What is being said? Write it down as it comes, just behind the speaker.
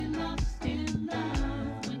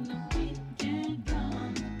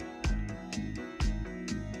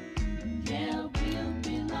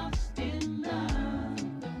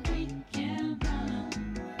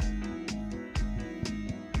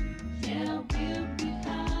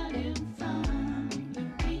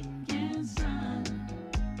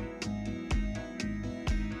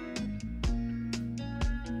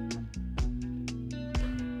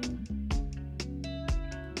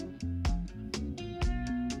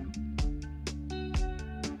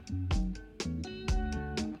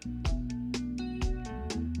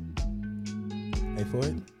Wait for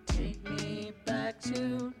it. Take me back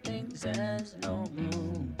to things as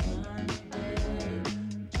normal. Monday,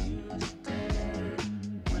 Tuesday,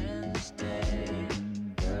 Wednesday,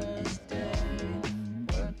 Thursday.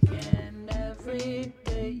 Working every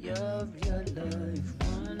day of your life.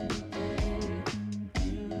 Monday,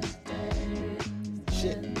 Tuesday,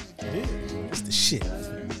 Shit. It is. It's the shit.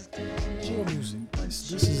 Chill music.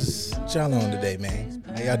 This is what y'all on today, man.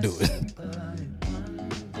 How y'all doing?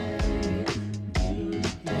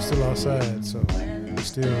 We're still outside, so we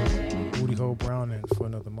still booty hole browning for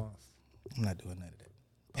another month. I'm not doing none of that.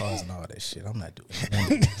 Pause and all that shit. I'm not doing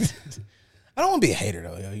that. I don't want to be a hater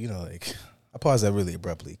though, yo. You know, like I pause that really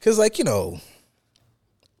abruptly because, like, you know,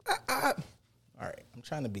 all right. I'm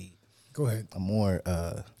trying to be. Go ahead. A more.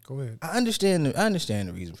 Go ahead. I understand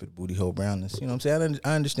the reason for the booty hole brownness. You know what I'm saying?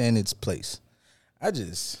 I understand its place.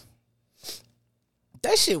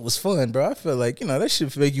 That shit was fun, bro. I feel like, you know, that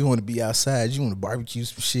shit make you want to be outside. You want to barbecue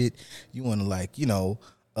some shit. You want to, like, you know,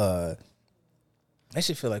 that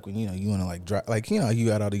shit feel like when, you know, you want to, like, drive, like, you know, you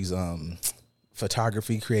got all these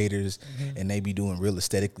photography creators and they be doing real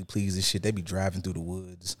aesthetically pleasing shit. They be driving through the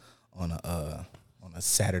woods on a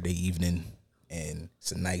Saturday evening, and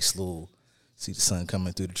it's a nice little, see the sun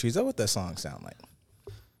coming through the trees. That's what that song sound like.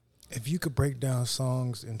 If you could break down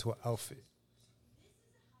songs into an outfit,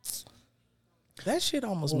 That shit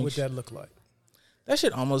almost what would makes that look like? that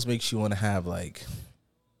shit almost makes you want to have, like,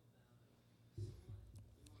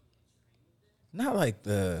 not like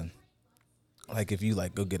if you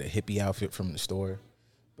like go get a hippie outfit from the store,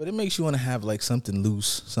 but it makes you want to have like something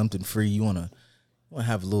loose, something free. You want to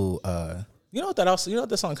have a little you know what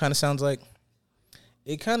that song kind of sounds like?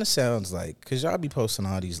 It kind of sounds like, cuz y'all be posting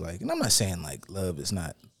all these, like, and I'm not saying like love is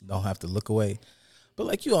not, don't have to look away, but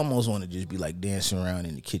like you almost want to just be like dancing around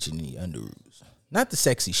in the kitchen in your underoos. Not the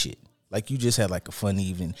sexy shit. Like you just had like a fun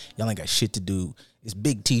evening. Y'all ain't got shit to do. It's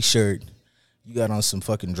big t-shirt. You got on some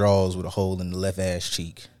fucking drawers with a hole in the left ass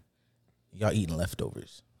cheek. Y'all eating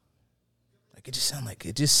leftovers. Like it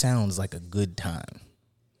just sounds like a good time.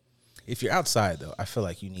 If you're outside though, I feel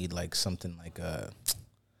like you need like something like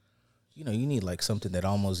you know, you need like something that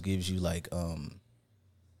almost gives you like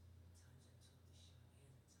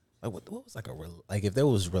what was like like if there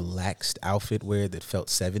was relaxed outfit wear that felt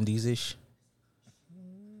 70s ish,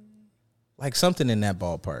 like something in that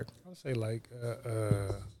ballpark. I would say like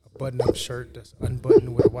a button-up shirt that's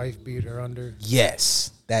unbuttoned with a wife beater under.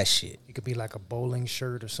 Yes, that shit. It could be like a bowling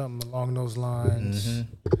shirt or something along those lines.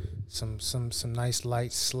 Mm-hmm. Some nice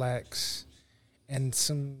light slacks, and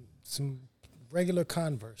some regular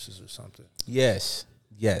Converses or something. Yes,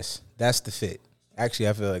 that's the fit. Actually,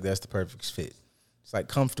 I feel like that's the perfect fit. It's like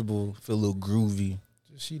comfortable, feel a little groovy.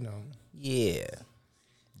 Just, you know. Yeah.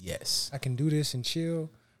 Yes. I can do this and chill.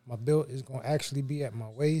 My belt is going to actually be at my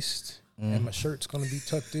waist, and my shirt's going to be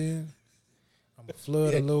tucked in. I'm going to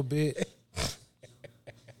flood a little bit.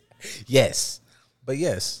 Yes. But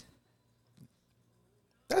yes.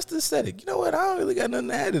 That's the aesthetic. You know what? I don't really got nothing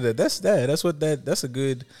to add to that. That's that. That's a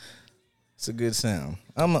good sound.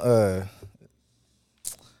 Because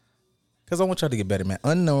I want y'all to get better, man.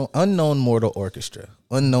 Unknown Mortal Orchestra.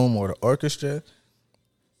 Unknown Mortal Orchestra.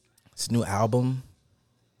 It's a new album.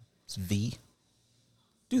 It's V.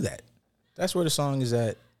 Do that. That's where the song is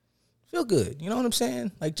at. Feel good. You know what I'm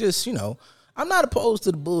saying? Like, just, you know, I'm not opposed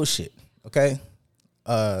to the bullshit. Okay?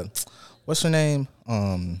 What's her name?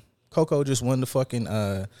 Coco just won the fucking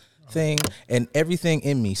thing. And everything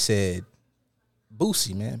in me said,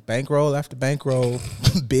 Boosie, man. Bankroll after bankroll.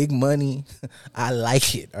 Big money. I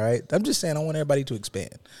like it. All right? I'm just saying I want everybody to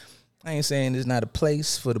expand. I ain't saying there's not a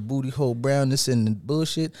place for the booty hole brownness and the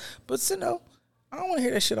bullshit. But, you know, I don't want to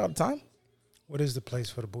hear that shit all the time. What is the place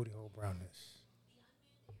for the booty hole brownness?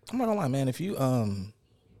 I'm not gonna lie, man. If you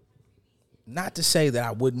not to say that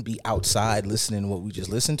I wouldn't be outside listening to what we just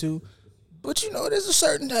listened to, but you know, there's a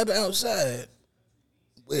certain type of outside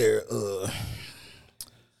where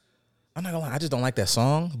I'm not gonna lie, I just don't like that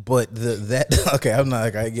song. But okay, I'm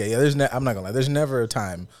not like I'm not gonna lie. There's never a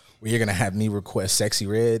time where you're gonna have me request Sexy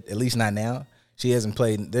Red. At least not now. She hasn't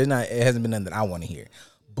played. It hasn't been nothing that I want to hear.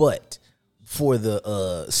 But for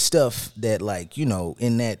the stuff that, like, you know,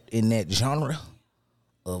 in that genre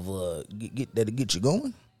of get you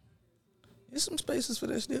going, there's some spaces for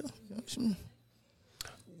that still.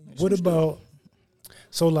 What about,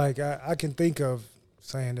 so like I can think of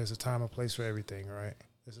saying there's a time and place for everything, right?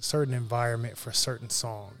 There's a certain environment for certain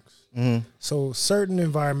songs. Mm-hmm. So certain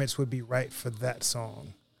environments would be right for that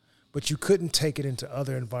song, but you couldn't take it into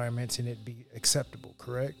other environments and it'd be acceptable,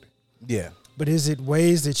 correct? Yeah. But is it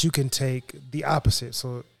ways that you can take the opposite?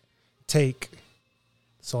 So take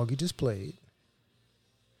the song you just played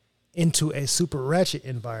into a super ratchet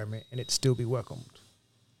environment and it still be welcomed?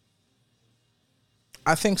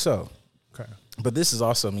 I think so. Okay. But this is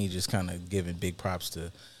also me just kind of giving big props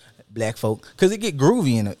to black folk because it get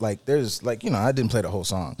groovy in it. Like there's like, you know, I didn't play the whole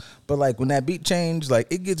song, but like when that beat changed, like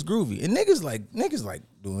it gets groovy and niggas like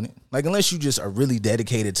doing it. Like unless you just are really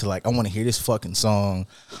dedicated to like, I want to hear this fucking song.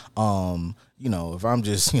 You know, if I'm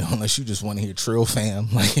just, you know, unless you just want to hear Trill Fam,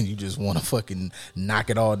 like, and you just want to fucking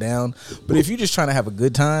knock it all down. But if you're just trying to have a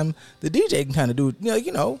good time, the DJ can kind of do it.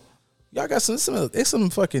 You know, y'all got some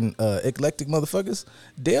fucking eclectic motherfuckers.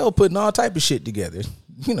 Dale putting all type of shit together.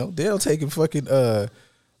 You know, Dale taking fucking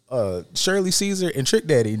Shirley Caesar and Trick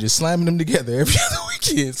Daddy and just slamming them together every other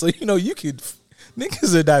weekend. So you know you could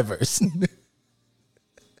niggas are diverse.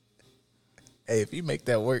 Hey, if you make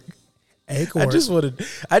that work, Hey, I just want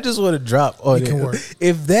to drop on it.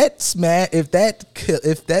 If that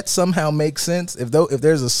somehow makes sense, if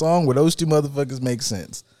there's a song where those two motherfuckers make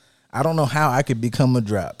sense, I don't know how I could become a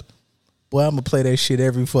drop. Boy, I'm gonna play that shit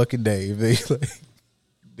every fucking day. Like,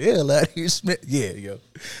 Dale out here,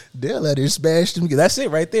 Dale out here smashed him. That's it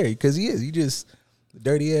right there. Because he is. He just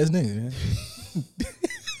dirty ass nigga, man.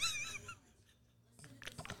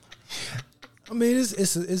 I mean,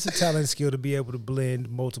 it's a talent skill to be able to blend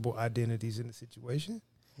multiple identities in a situation.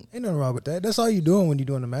 Ain't nothing wrong with that. That's all you're doing when you're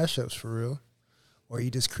doing the mashups for real. Or you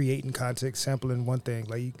just creating content, sampling one thing.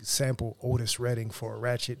 Like you can sample Otis Redding for a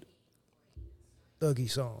ratchet thuggy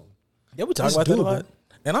song. Yeah, we talk about that a lot.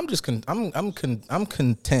 And I'm just I'm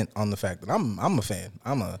content on the fact that I'm a fan.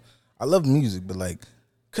 I love music, but like,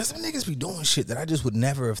 cause some niggas be doing shit that I just would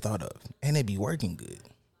never have thought of, and they be working good.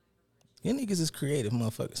 You niggas is creative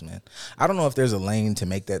motherfuckers, man. I don't know if there's a lane to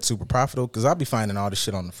make that super profitable, cause I'll be finding all the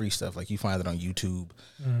shit on the free stuff. Like you find it on YouTube,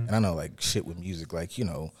 and I know like shit with music, like you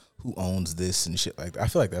know who owns this and shit like that. I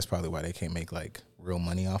feel like that's probably why they can't make like real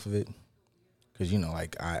money off of it, cause you know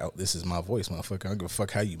like this is my voice, motherfucker. I don't give a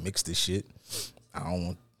fuck how you mix this shit. I don't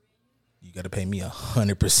want you got to pay me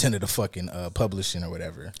 100% of the fucking publishing or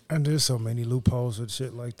whatever. And there's so many loopholes with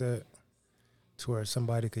shit like that, to where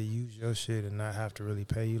somebody could use your shit and not have to really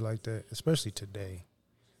pay you like that, especially today.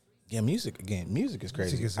 Yeah, music is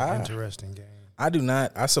crazy. Music is an interesting game.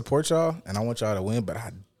 I support y'all and I want y'all to win, but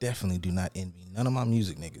I definitely do not envy none of my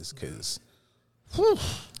music niggas because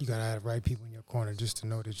you gotta have the right people in your corner just to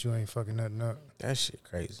know that you ain't fucking nothing up. That shit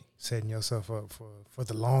crazy. Setting yourself up for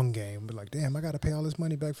the long game. But like, damn, I gotta pay all this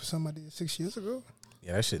money back for somebody 6 years ago.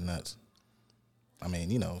 Yeah, that shit nuts. I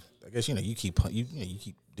mean, you know, I guess you keep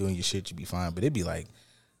doing your shit, you be fine. But it'd be like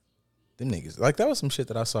them niggas. Like that was some shit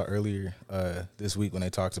that I saw earlier this week when they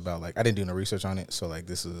talked about like I didn't do no research on it, so like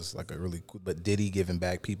this is like a really cool. But Diddy giving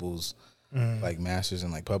back people's like masters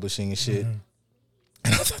and like publishing and shit, and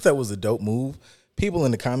I thought that was a dope move. People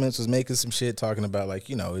in the comments was making some shit talking about like,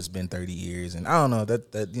 you know, it's been 30 years and I don't know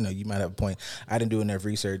that you know, you might have a point. I didn't do enough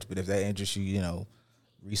research, but if that interests you, you know,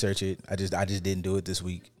 research it. I just didn't do it this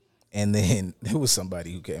week. And then there was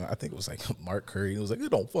somebody who came, I think it was like Mark Curry. It was like,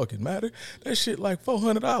 it don't fucking matter. That shit like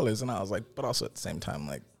 $400. And I was like, but also at the same time,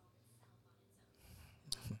 like,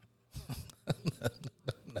 I'm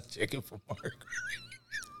not checking for Mark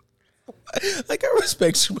Curry. Like, I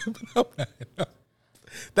respect you, but I'm not.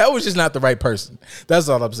 That was just not the right person. That's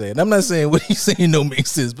all I'm saying. I'm not saying what he's saying don't make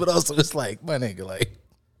sense, but also it's like, my nigga, like,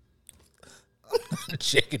 I'm not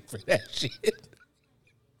checking for that shit.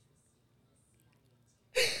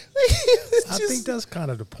 I think that's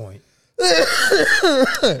kind of the point.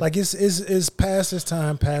 Like it's past his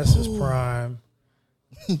time, past his prime.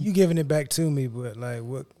 You giving it back to me, but like,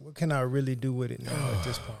 what can I really do with it now at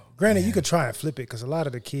this point? Granted, you could try and flip it because a lot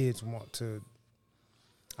of the kids want to.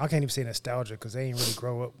 I can't even say nostalgia because they ain't really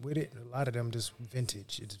grow up with it. A lot of them just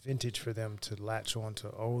vintage. It's vintage for them to latch on to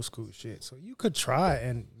old school shit. So you could try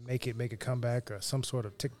and make a comeback or some sort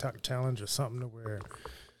of TikTok challenge or something to where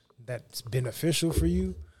that's beneficial for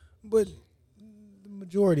you. But the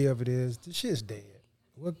majority of it is the shit's dead.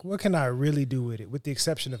 What can I really do with it? With the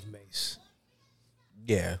exception of Mace.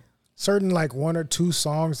 Yeah. Certain like one or two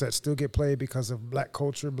songs that still get played because of black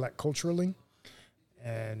culture, black culturally.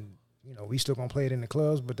 And you know, we still gonna play it in the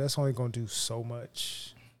clubs, but that's only gonna do so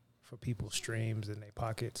much for people's streams in their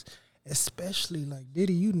pockets. Especially like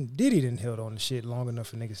Diddy didn't held on to shit long enough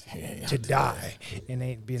for niggas to die and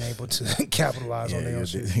ain't being able to capitalize on their own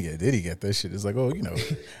shit. Yeah, Diddy got that shit. It's like, oh, you know,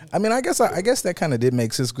 I mean, I guess that kind of did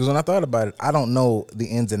make sense because when I thought about it, I don't know the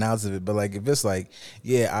ins and outs of it, but like if it's like,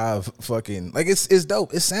 yeah, I've fucking like it's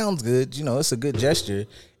dope. It sounds good, you know, it's a good gesture,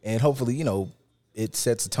 and hopefully, you know, it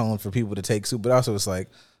sets a tone for people to take suit. But also, it's like,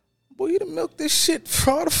 boy, you done milk this shit for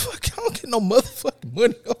all the fuck. I don't get no motherfucking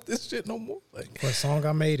money off this shit no more. Like, what song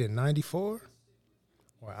I made in '94?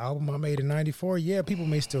 or album I made in '94. Yeah, people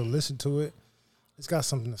may still listen to it. It's got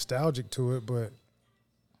something nostalgic to it, but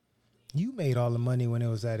you made all the money when it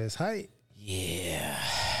was at its height. Yeah.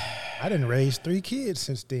 I didn't raise 3 kids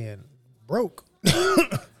since then. Broke.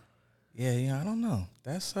 Yeah, I don't know.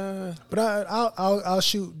 That's But I'll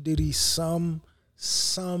shoot Diddy some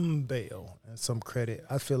bail and some credit.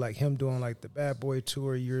 I feel like him doing like the Bad Boy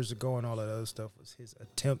tour years ago and all that other stuff was his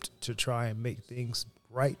attempt to try and make things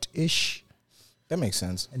right-ish. that makes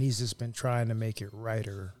sense. And he's just been trying to make it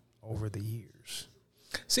righter over the years.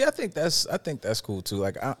 See, I think that's cool too.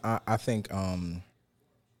 Like I think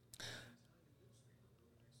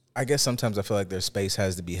I guess sometimes I feel like their space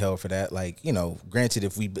has to be held for that. Like, granted,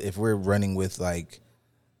 if we're running with like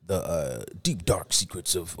the deep dark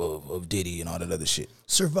secrets of Diddy and all that other shit.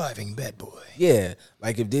 Surviving Bad Boy. Yeah,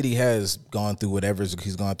 like if Diddy has gone through whatever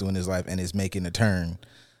he's gone through in his life and is making a turn,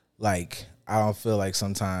 like I don't feel like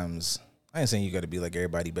sometimes, I ain't saying you got to be like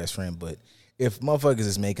everybody best friend, but if motherfuckers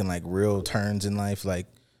is making like real turns in life, like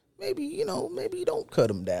maybe you don't cut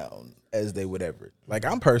them down as they would ever. Like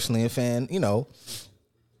I'm personally a fan,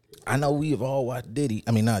 I know we have all watched Diddy.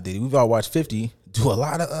 I mean, not Diddy. We've all watched 50 do a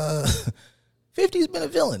lot of 50's been a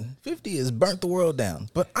villain. 50 has burnt the world down.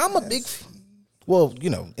 But I'm a big,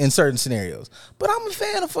 in certain scenarios. But I'm a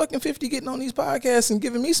fan of fucking 50 getting on these podcasts and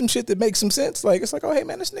giving me some shit that makes some sense. Like, it's like, oh, hey,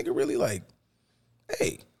 man, this nigga really like,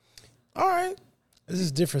 hey, all right. This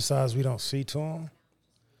is different sides we don't see to him.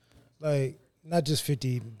 Like, not just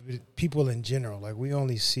 50, but people in general. Like, we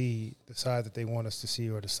only see the side that they want us to see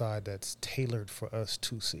or the side that's tailored for us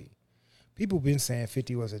to see. People have been saying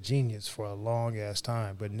 50 was a genius for a long-ass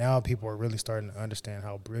time, but now people are really starting to understand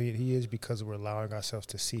how brilliant he is because we're allowing ourselves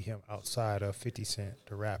to see him outside of 50 Cent,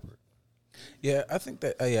 the rapper. Yeah, I think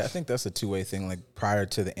that's a two-way thing. Like, prior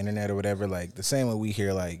to the internet or whatever, like, the same way we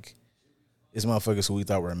hear, like, it's motherfuckers who we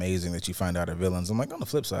thought were amazing that you find out are villains. I'm like, on the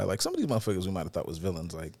flip side, like, some of these motherfuckers we might have thought was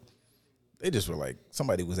villains, like, they just were like,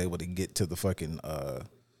 somebody was able to get to the fucking,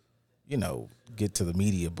 get to the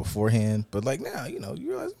media beforehand. But like now, you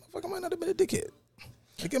realize motherfucker might not have been a dickhead.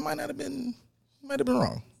 Like it might have been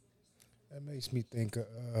wrong. That makes me think of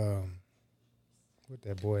what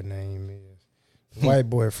that boy name is. The white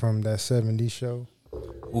boy from that 70s show.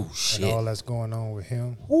 Ooh, shit. And all that's going on with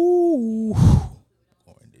him. Ooh.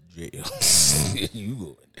 Going to jail.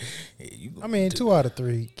 you going I mean, 2 out of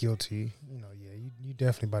 3 guilty. You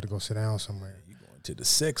definitely about to go sit down somewhere. You going to the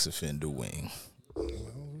sex offender wing. Well,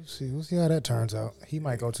 we'll see how that turns out. He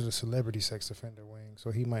might go to the celebrity sex offender wing, so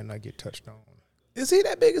he might not get touched on. Is he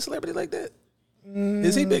that big a celebrity like that?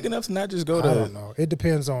 Is he big enough to not just go to... I don't know. It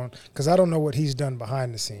depends on... Because I don't know what he's done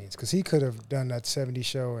behind the scenes. Because he could have done that 70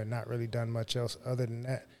 show and not really done much else other than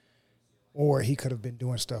that. Or he could have been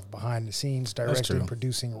doing stuff behind the scenes, directing,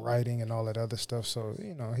 producing, writing, and all that other stuff. So,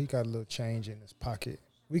 he got a little change in his pocket.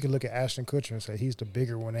 We could look at Ashton Kutcher and say he's the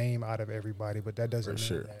bigger name out of everybody, but that doesn't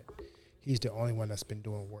mean that he's the only one that's been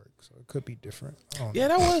doing work. So it could be different. Yeah,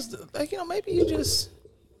 that was maybe you just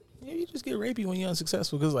get rapey when you're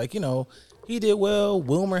unsuccessful because he did well.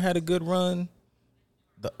 Wilmer had a good run.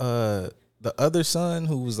 The other son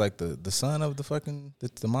who was like the son of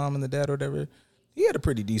the mom and the dad or whatever, he had a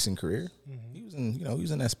pretty decent career. Mm-hmm. He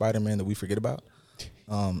was in that Spider-Man that we forget about.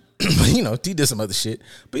 But he did some other shit.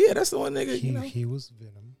 But yeah, that's the one nigga. He was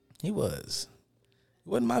Venom. He was. He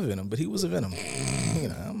wasn't my Venom, but he was a Venom.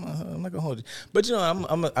 I'm not gonna hold you. But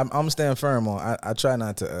I'm staying firm on. I try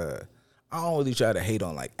not to. I don't really try to hate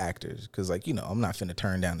on like actors because I'm not finna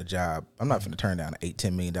turn down a job. I'm not finna turn down an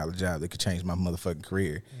 $8-10 million job that could change my motherfucking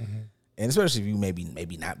career. Mm-hmm. And especially if you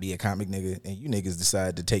maybe not be a comic nigga and you niggas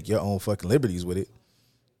decide to take your own fucking liberties with it.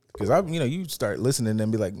 Because you start listening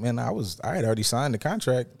and be like, man, I had already signed the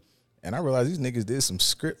contract, and I realized these niggas did some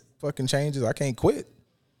script fucking changes. I can't quit.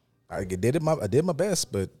 I did my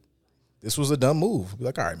best, but this was a dumb move. Be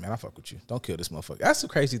like, all right, man, I fuck with you. Don't kill this motherfucker. That's the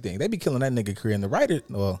crazy thing. They be killing that nigga career, and the writer.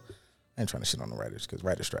 Well, I ain't trying to shit on the writers because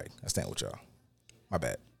writer strike. I stand with y'all. My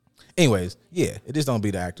bad. Anyways, yeah, it just don't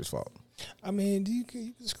be the actor's fault. I mean, you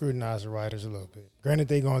can scrutinize the writers a little bit. Granted,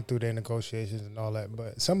 they going through their negotiations and all that,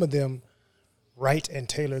 but some of them write and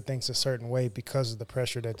tailor things a certain way because of the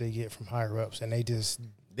pressure that they get from higher ups, and they just...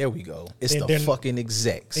 There we go. It's the fucking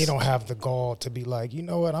execs. They don't have the gall to be like, you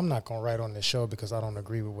know what, I'm not going to write on this show because I don't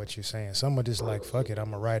agree with what you're saying. Some are just like, fuck it, I'm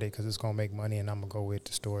going to write it because it's going to make money and I'm going to go with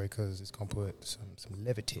the story because it's going to put some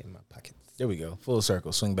levity in my pockets. There we go. Full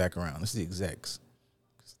circle. Swing back around. It's the execs.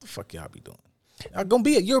 What the fuck y'all be doing? You're going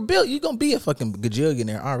to be a fucking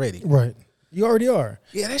gajillionaire already. Right. You already are.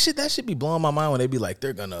 Yeah, that should be blowing my mind when they be like,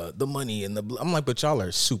 they're gonna, the money and I'm like, but y'all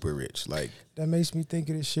are super rich. Like, that makes me think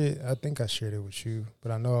of this shit. I think I shared it with you,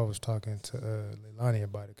 but I know I was talking to Leilani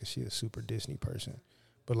about it because she's a super Disney person.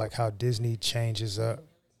 but like how Disney changes up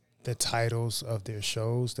the titles of their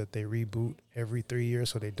shows that they reboot every 3 years,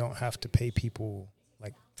 so they don't have to pay people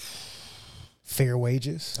like fair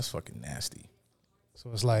wages. That's fucking nasty.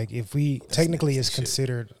 So it's like if we That's technically it's nasty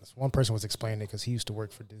considered. One person was explaining it because he used to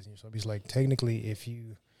work for Disney, so he's like, technically, if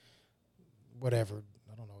you whatever,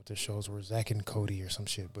 I don't know what the shows were, Zach and Cody or some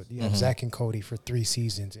shit, but you have Zach and Cody for 3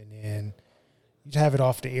 seasons, and then you have it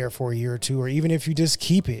off the air for a year or two, or even if you just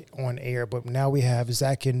keep it on air. But now we have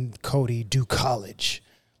Zach and Cody do college.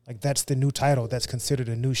 Like, that's the new title. That's considered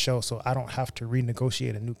a new show. So I don't have to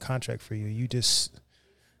renegotiate a new contract for you. You just,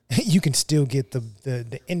 you can still get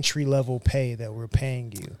the entry level pay that we're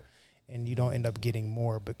paying you, and you don't end up getting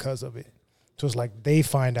more because of it. So it's like they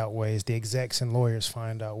find out ways, the execs and lawyers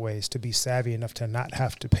find out ways to be savvy enough to not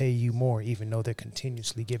have to pay you more, even though they're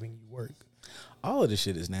continuously giving you work. All of this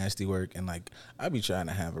shit is nasty work, and like I be trying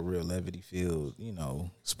to have a real levity feel,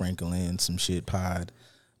 sprinkle in some shit pod.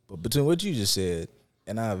 But between what you just said,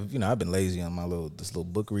 and I've been lazy on this little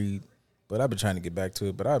book read, but I've been trying to get back to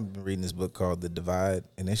it. But I've been reading this book called The Divide,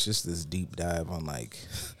 and it's just this deep dive on like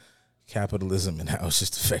capitalism and how it's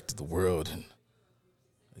just affected the world. And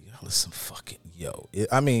y'all is some fucking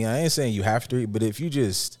I ain't saying you have to read, but if you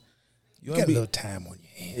just you got a little time on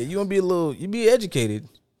your hands, you want to be you be educated.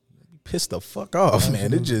 Pissed the fuck off,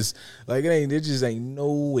 man. It just ain't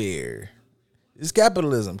nowhere. It's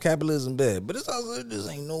capitalism bad, but it's also it just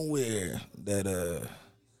ain't nowhere that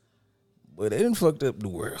but they done fucked up the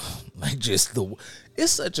world. Like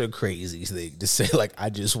it's such a crazy thing to say. Like, I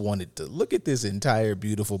just wanted to look at this entire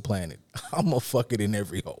beautiful planet. I'ma fuck it in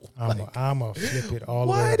every hole. I'ma flip it all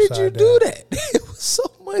the way why upside did you down. do that? It was so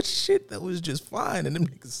much shit that was just fine, and them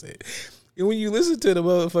niggas said. And when you listen to the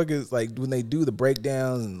motherfuckers, like when they do the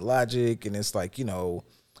breakdowns and logic, and it's like,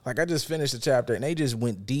 like I just finished the chapter and they just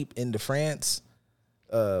went deep into France.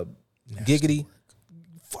 Giggity.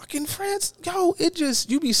 Fucking France.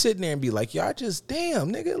 You be sitting there and be like, I just,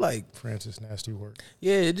 damn, nigga. Like, France is nasty work.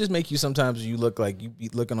 Yeah, it just make you sometimes you look like you be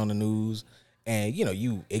looking on the news and,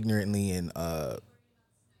 you ignorantly and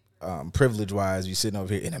privilege-wise, you sitting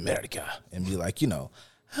over here in America and be like,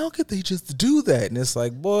 how could they just do that? And it's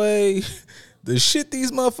like, boy, the shit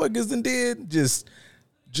these motherfuckers done did,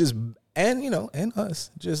 and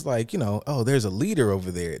us, just like, there's a leader over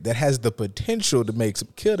there that has the potential to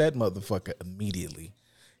kill that motherfucker immediately.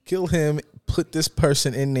 Kill him, put this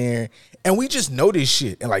person in there, and we just know this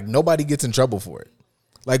shit, and like nobody gets in trouble for it.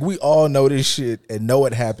 Like, we all know this shit and know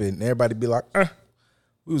it happened, and everybody be like,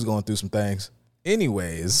 we was going through some things.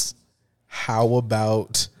 Anyways, how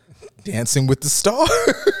about Dancing with the Stars?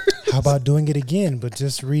 How about doing it again, but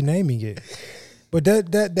just renaming it? But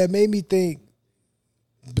that made me think,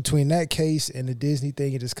 between that case and the Disney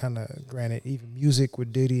thing, it just kind of, granted, even music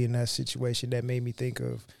with Diddy in that situation, that made me think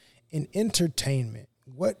of, in entertainment,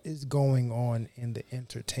 what is going on in the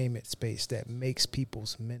entertainment space that makes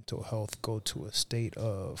people's mental health go to a state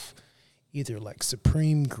of either like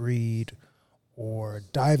supreme greed or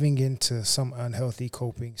diving into some unhealthy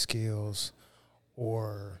coping skills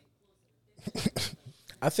or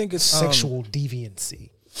I think it's sexual deviancy.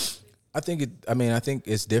 I think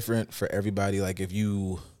it's different for everybody. Like, if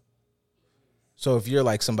you're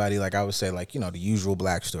like somebody, like I would say, like, the usual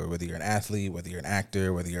black story, whether you're an athlete, whether you're an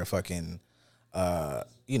actor, whether you're a fucking,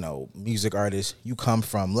 music artist, you come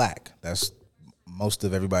from lack. That's most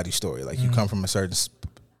of everybody's story. Like, you come from a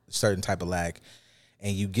certain type of lack,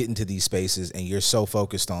 and you get into these spaces and you're so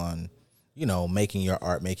focused on, making your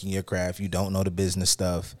art, making your craft. You don't know the business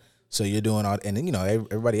stuff. So you're doing all, and then,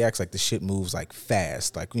 everybody acts like the shit moves like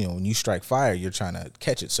fast. Like, when you strike fire, you're trying to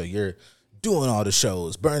catch it. So you're doing all the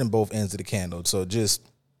shows, burning both ends of the candle. So just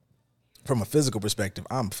from a physical perspective,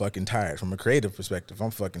 I'm fucking tired. From a creative perspective,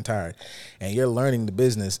 I'm fucking tired. And you're learning the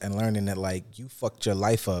business and learning that, like, you fucked your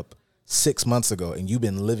life up 6 months ago and you've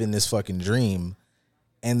been living this fucking dream.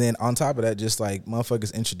 And then on top of that, just like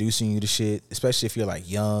motherfuckers introducing you to shit, especially if you're like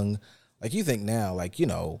young. Like, you think now, like,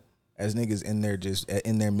 as niggas in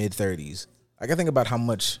their mid-30s, like, I think about how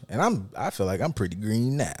much, and I feel like I'm pretty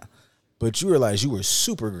green now, but you realize you were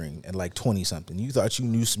super green at like 20-something. You thought you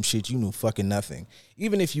knew some shit, you knew fucking nothing.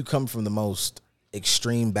 Even if you come from the most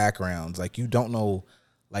extreme backgrounds, like, you don't know,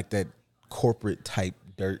 like, that corporate type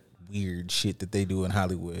dirt weird shit that they do in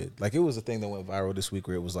Hollywood. Like, it was a thing that went viral this week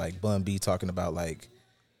where it was like Bun B talking about, like,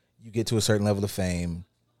 you get to a certain level of fame,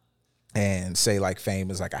 and say, like,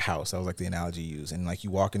 fame is like a house. That was like the analogy used. And like,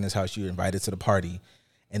 you walk in this house, you're invited to the party,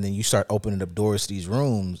 and then you start opening up doors to these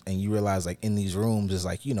rooms, and you realize, like, in these rooms is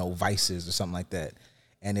like, vices or something like that.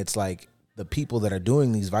 And it's like the people that are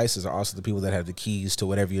doing these vices are also the people that have the keys to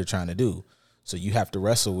whatever you're trying to do. So you have to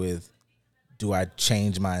wrestle with, do I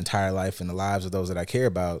change my entire life and the lives of those that I care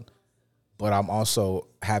about? But I'm also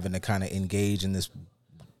having to kind of engage in this,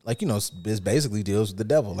 like, you know, this basically deals with the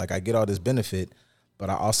devil. Like, I get all this benefit,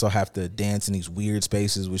 but I also have to dance in these weird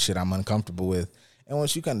spaces with shit I'm uncomfortable with. And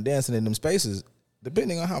once you kind of dancing in them spaces,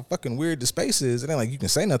 depending on how fucking weird the space is, it ain't like you can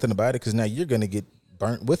say nothing about it because now you're going to get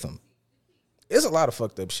burnt with them. It's a lot of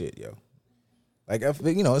fucked up shit, yo. Like,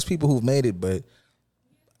 you know, it's people who've made it, but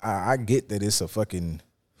I get that it's a fucking...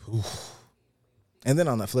 Oof. And then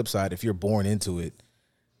on the flip side, if you're born into it,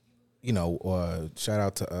 you know, shout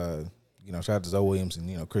out to Zoe Williams and,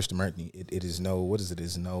 you know, Christian Murphy. It is no, what is it? It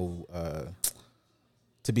is no,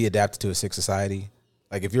 to be adapted to a sick society.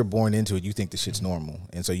 Like, if you're born into it, you think the shit's normal.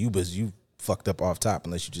 And so you fucked up off top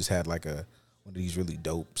unless you just had like one of these really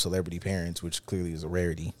dope celebrity parents, which clearly is a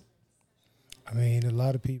rarity. I mean, a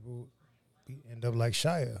lot of people end up like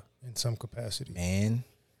Shia in some capacity. Man.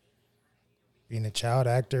 Being a child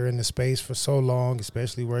actor in the space for so long,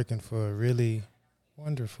 especially working for a really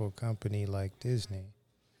wonderful company like Disney.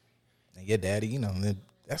 And your daddy, you know,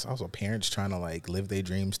 that's also parents trying to like live their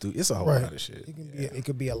dreams through. It's a whole lot of shit. It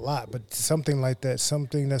could be a lot, but something like that,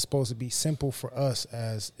 something that's supposed to be simple for us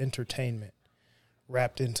as entertainment,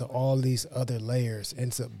 wrapped into all these other layers,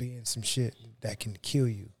 ends up being some shit that can kill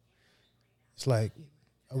you. It's like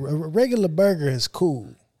a regular burger is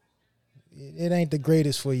cool. It ain't the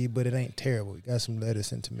greatest for you, but it ain't terrible. You got some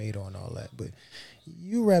lettuce and tomato and all that. But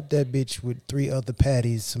you wrap that bitch with 3 other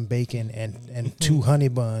patties, some bacon, and 2 honey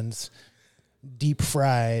buns, deep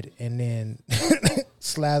fried, and then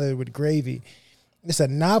slathered with gravy. It's a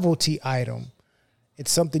novelty item.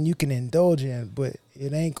 It's something you can indulge in, but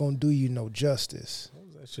it ain't going to do you no justice. What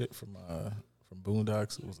was that shit from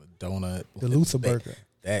Boondocks? It was a donut. The Luther burger.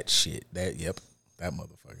 That shit. That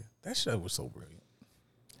motherfucker. That shit was so brilliant.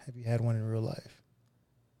 Have you had one in real life?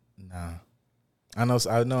 Nah. I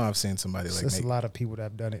know I've seen somebody like there's a lot of people that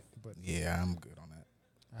have done it, but yeah, I'm good on that.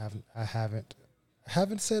 I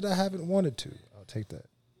haven't said I haven't wanted to. I'll take that.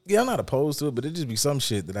 Yeah, I'm not opposed to it, but it just be some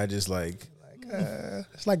shit that I just like.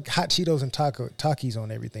 It's like hot Cheetos and Takis on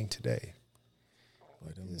everything today.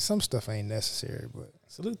 Some stuff ain't necessary, but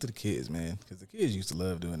salute to the kids, man, because the kids used to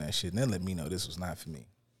love doing that shit, and they let me know this was not for me.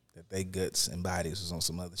 That they guts and bodies was on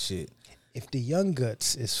some other shit. If the young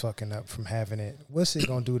guts is fucking up from having it, what's it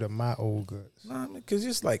gonna do to my old guts? Nah, because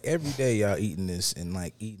it's like every day y'all eating this and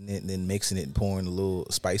like eating it and then mixing it and pouring a little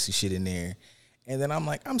spicy shit in there. And then I'm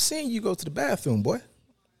like, I'm seeing you go to the bathroom, boy.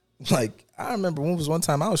 Like, I remember when was one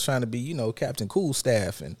time I was trying to be, you know, Captain Cool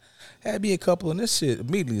staff and had me a couple and this shit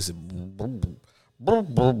immediately said,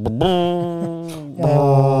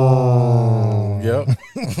 yep.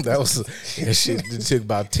 That shit took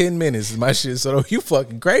about 10 minutes. My shit said, oh, you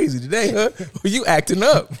fucking crazy today, huh? You acting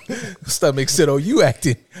up. Stomach said, oh, you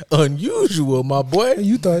acting unusual, my boy.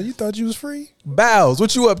 You thought you was free? Bows,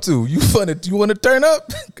 what you up to? You want to turn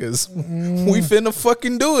up? Because we finna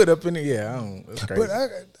fucking do it up in the that's crazy. But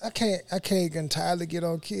I can't entirely get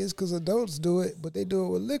on kids because adults do it, but they do it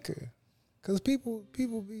with liquor. Because people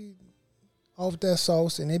be off that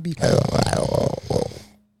sauce and they be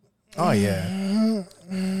oh yeah.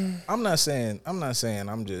 I'm not saying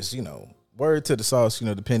I'm just, you know, word to the sauce, you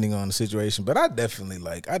know, depending on the situation, but I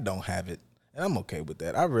definitely I don't have it and I'm okay with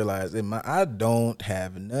that. I realize I don't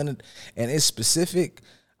have none of, and it's specific.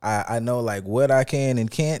 I know like what I can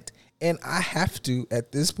and can't, and I have to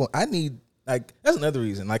at this point. I need that's another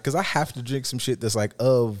reason, because I have to drink some shit that's like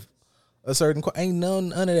of a certain ain't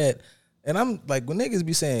none of that. And I'm like, when niggas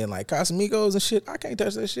be saying like Casamigos and shit, I can't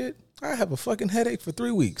touch that shit. I have a fucking headache for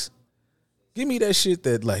 3 weeks. Give me that shit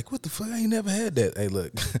that like, what the fuck? I ain't never had that. Hey,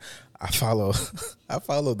 look, I follow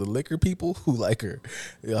the liquor people who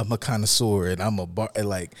I'm a connoisseur and I'm a bar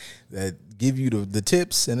that give you the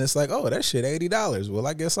tips and it's like, oh, that shit $80. Well,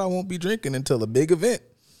 I guess I won't be drinking until a big event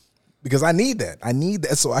because I need that. I need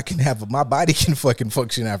that so I can my body can fucking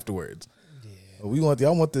function afterwards. Yeah. I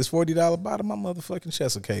want this $40 bottle. My motherfucking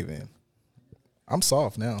chest will cave in. I'm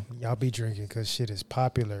soft now. Y'all be drinking because shit is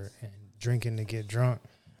popular and drinking to get drunk.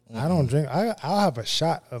 I don't drink. I'll have a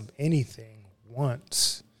shot of anything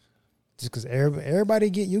once, just because everybody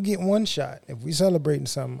get one shot. If we celebrating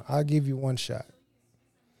something, I'll give you one shot.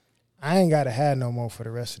 I ain't got to have no more for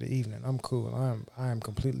the rest of the evening. I'm cool. I am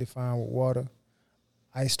completely fine with water,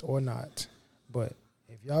 iced or not. But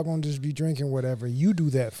if y'all gonna just be drinking whatever, you do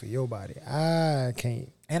that for your body. I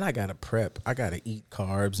can't. And I gotta prep. I gotta eat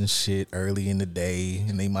carbs and shit early in the day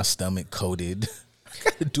and leave my stomach coated. I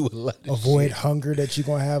gotta do a lot of avoid shit. Hunger that you're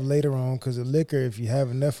gonna have later on, because the liquor, if you have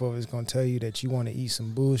enough of it, is gonna tell you that you want to eat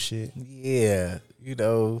some bullshit. Yeah, you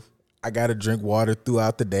know, I gotta drink water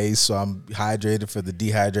throughout the day, so I'm hydrated for the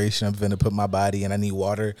dehydration I'm finna put my body in. I need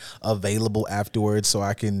water available afterwards so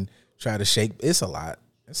I can try to shake. It's a lot.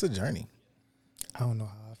 It's a journey. I don't know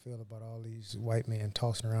how I feel about all these white men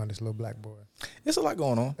tossing around this little black boy. It's a lot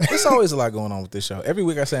going on. It's always a lot going on with this show. Every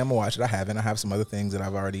week I say I'm gonna watch it. I haven't. I have some other things that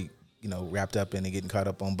I've already, wrapped up in and getting caught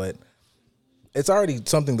up on, but it's already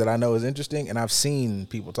something that I know is interesting, and I've seen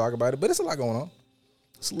people talk about it, but it's a lot going on.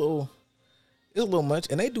 It's a little much,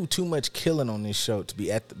 and they do too much killing on this show to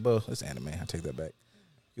be at the, well, it's anime, I take that back.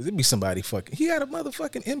 Because it'd be somebody fucking, he had a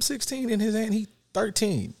motherfucking M16 in his hand, he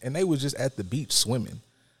 13, and they was just at the beach swimming.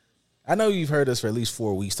 I know you've heard us for at least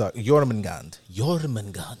 4 weeks talk, Jormungand.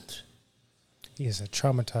 He is a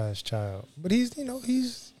traumatized child, but he's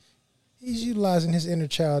utilizing his inner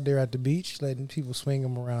child there at the beach, letting people swing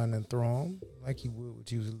him around and throw him like he would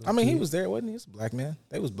with you. I mean, he was there, wasn't he? He's a black man.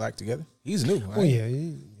 They was black together. He's new. Right? Oh yeah,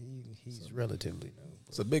 he's relatively new.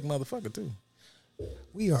 It's a big motherfucker too.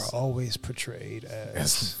 We are always portrayed as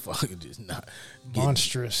That's fucking just not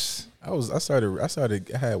monstrous. I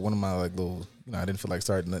had one of my like little, I didn't feel like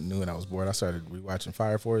starting nothing new and I was bored. I started rewatching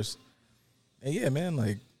Fire Force. And yeah, man,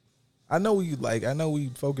 like I know we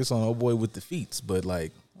focus on old boy with the feats, but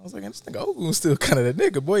like I was like, this nigga Ogun's still kind of the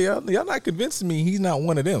nigga, boy. Y'all not convincing me he's not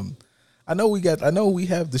one of them. I know we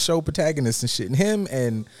have the show protagonists and shit, and him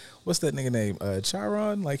and what's that nigga name?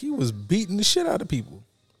 Chiron, like he was beating the shit out of people.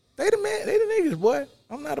 They the niggas, boy.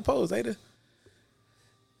 I'm not opposed. And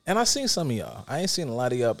I seen some of y'all. I ain't seen a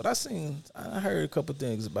lot of y'all, but I heard a couple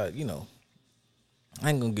things about, I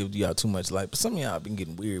ain't gonna give y'all too much light, but some of y'all been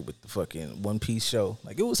getting weird with the fucking One Piece show.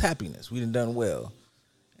 Like it was happiness. We done well.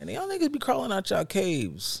 And y'all niggas be crawling out y'all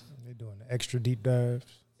caves. They doing the extra deep dives.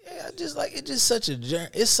 Yeah, it's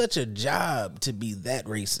such a job to be that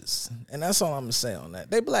racist. And that's all I'm gonna say on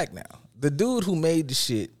that. They black now. The dude who made the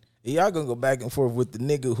shit, y'all gonna go back and forth with the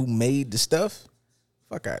nigga who made the stuff?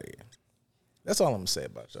 Fuck out of here. That's all I'm gonna say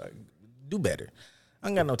about y'all. Do better. I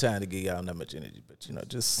ain't got no time to give y'all that much energy, but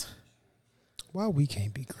just why we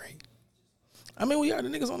can't be great. I mean, we are the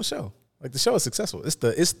niggas on the show. Like the show is successful. It's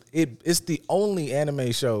the only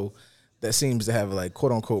anime show that seems to have like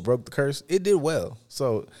quote unquote broke the curse. It did well.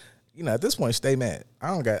 So, at this point, stay mad.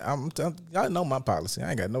 Y'all know my policy.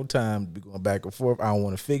 I ain't got no time to be going back and forth. I don't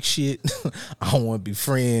want to fix shit. I don't want to be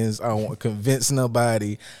friends. I don't want to convince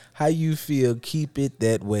nobody. How you feel, keep it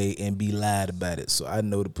that way and be lied about it. So I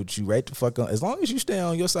know to put you right the fuck on. As long as you stay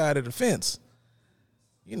on your side of the fence,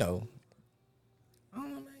 I don't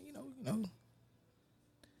know,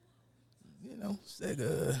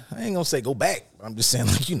 man, I ain't gonna say go back. I'm just saying,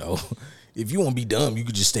 like, if you want to be dumb, you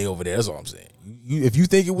could just stay over there. That's all I'm saying. If you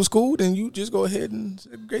think it was cool, then you just go ahead and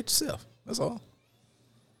segregate yourself. That's all.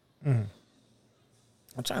 I'm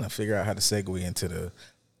trying to figure out how to segue into the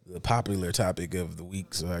popular topic of the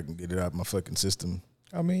week so I can get it out of my fucking system.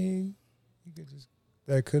 I mean,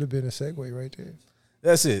 that could have been a segue right there.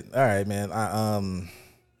 That's it. All right, man.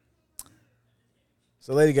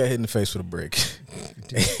 So, lady got hit in the face with a brick.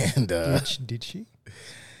 Did she?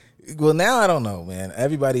 Well, now I don't know, man.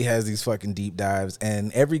 Everybody has these fucking deep dives,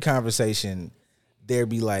 and every conversation, there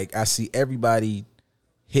be like, I see everybody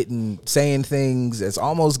saying things that's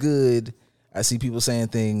almost good. I see people saying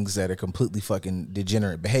things that are completely fucking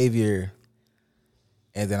degenerate behavior,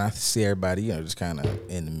 and then I see everybody, just kind of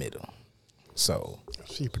in the middle. So, I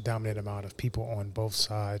see a predominant amount of people on both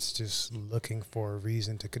sides just looking for a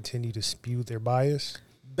reason to continue to spew their bias.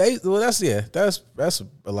 Well, that's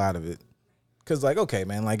a lot of it. Cause like, okay,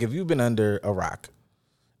 man, like if you've been under a rock,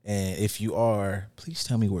 and if you are, please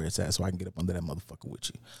tell me where it's at so I can get up under that motherfucker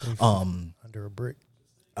with you. Under a brick.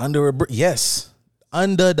 Under a brick, yes.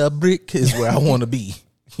 Under the brick is where I want to be.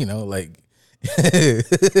 Like.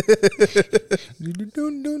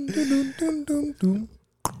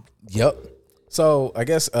 Yep. So I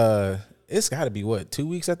guess it's got to be 2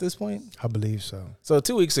 weeks at this point. I believe so. So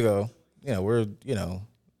 2 weeks ago, we're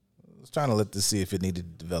trying to let this see if it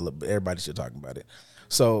needed to develop, but everybody should talk about it.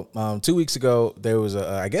 So 2 weeks ago, there was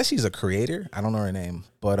I guess she's a creator. I don't know her name,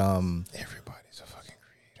 but everybody's a fucking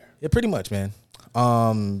creator. Yeah, pretty much, man.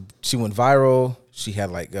 She went viral. She had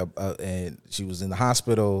and she was in the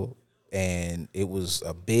hospital, and it was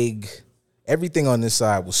a big. Everything on this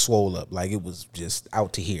side was swole up, like it was just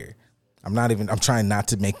out to here. I'm trying not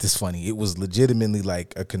to make this funny. It was legitimately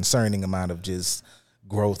like a concerning amount of just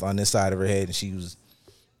growth on this side of her head, and she was.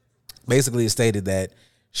 Basically, it stated that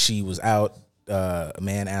she was out. A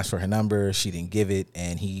man asked for her number. She didn't give it,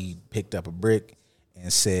 and he picked up a brick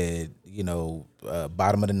and said,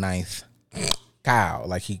 bottom of the ninth, Kyle.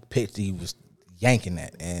 Like he was yanking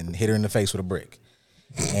that and hit her in the face with a brick.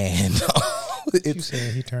 And you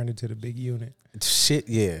saying he turned into the big unit? Shit,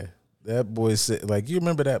 yeah. That boy said, like, you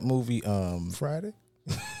remember that movie? Friday.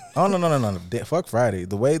 Oh no! Fuck Friday.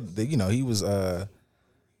 The way that he was. What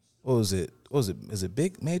was it? Is it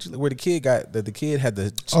Big Major? Where the kid the kid had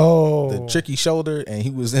the tricky shoulder, and he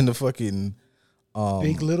was in the fucking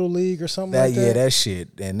Big Little League or something that. like that. Yeah, that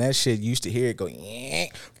shit. And that shit used to hear it go.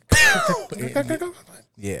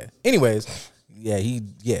 Yeah. Anyways,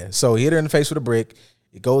 So he hit her in the face with a brick.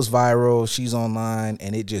 It goes viral. She's online,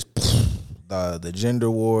 and it just the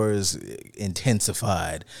gender wars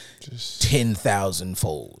intensified just 10,000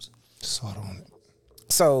 folds. Sawed on it.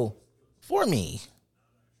 So for me,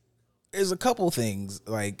 there's a couple things,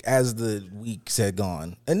 like, as the weeks had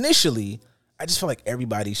gone. Initially, I just feel like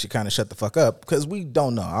everybody should kind of shut the fuck up because we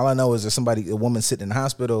don't know. All I know is there's a woman sitting in the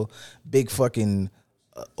hospital, big fucking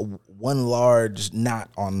one large knot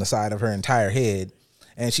on the side of her entire head,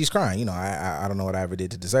 and she's crying. I don't know what I ever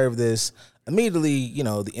did to deserve this. Immediately,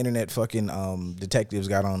 the internet fucking detectives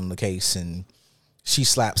got on the case, and she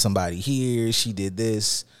slapped somebody here. She did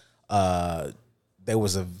this. There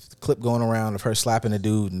was a clip going around of her slapping a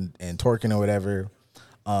dude and twerking or whatever.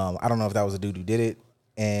 I don't know if that was a dude who did it.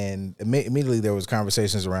 And immediately there was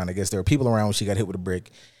conversations around, I guess there were people around when she got hit with a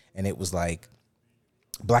brick, and it was like,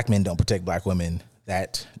 black men don't protect black women.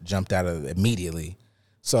 That jumped out of it immediately.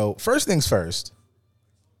 So first things first,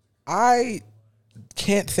 I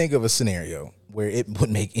can't think of a scenario where it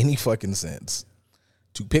would make any fucking sense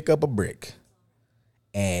to pick up a brick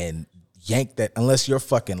and yank that unless your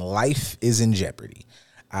fucking life is in jeopardy.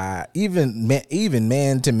 Even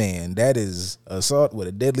man to man, that is assault with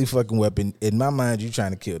a deadly fucking weapon. In my mind, you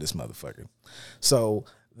trying to kill this motherfucker. So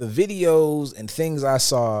the videos and things I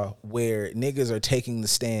saw where niggas are taking the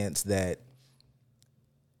stance that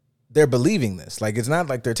they're believing this. Like, it's not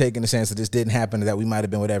like they're taking the stance that this didn't happen or that we might have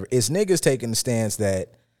been whatever. It's niggas taking the stance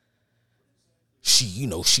that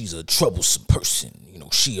she's a troublesome person.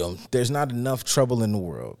 There's not enough trouble in the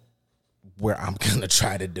world where I'm going to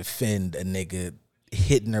try to defend a nigga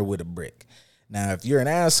hitting her with a brick. Now, if you're an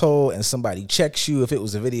asshole and somebody checks you, if it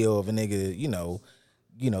was a video of a nigga,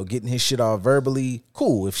 getting his shit off verbally,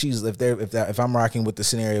 cool. If I'm rocking with the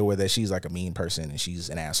scenario where that she's like a mean person and she's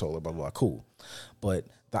an asshole or blah, blah, blah, cool. But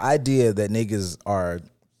the idea that niggas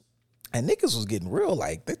was getting real,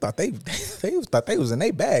 like they thought they was in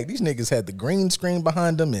their bag. These niggas had the green screen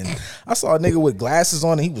behind them, and I saw a nigga with glasses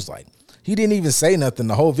on, and he was like, he didn't even say nothing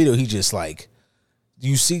the whole video. He just like,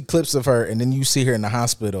 you see clips of her and then you see her in the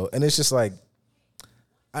hospital, and it's just like,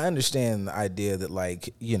 I understand the idea that,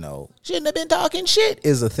 like, shouldn't have been talking shit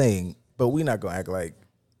is a thing, but we not gonna act like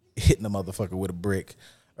hitting a motherfucker with a brick,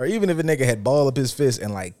 or even if a nigga had ball up his fist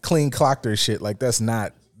and like clean clocked her shit, like that's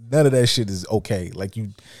not, none of that shit is okay. Like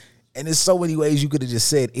and there's so many ways you could have just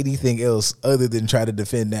said anything else other than try to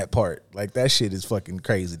defend that part. Like, that shit is fucking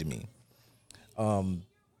crazy to me.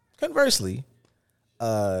 Conversely,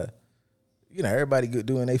 everybody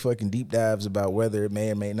doing they fucking deep dives about whether it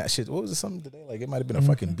may or may not shit. What was it, something today? Like, it might have been a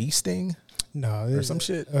fucking bee sting? No. Or some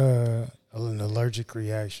shit? An allergic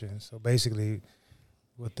reaction. So basically,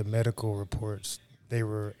 with the medical reports, they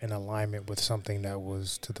were in alignment with something that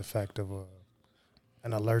was to the fact of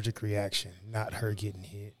an allergic reaction, not her getting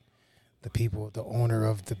hit. The owner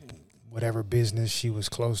of the whatever business she was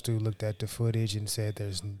close to looked at the footage and said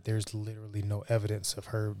there's literally no evidence of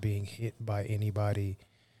her being hit by anybody.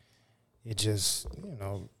 It just,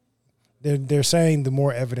 they're saying the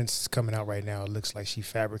more evidence is coming out right now, it looks like she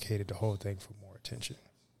fabricated the whole thing for more attention.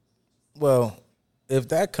 Well, if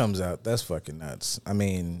that comes out, that's fucking nuts. I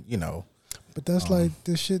mean, But that's like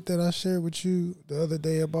the shit that I shared with you the other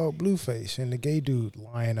day about Blueface and the gay dude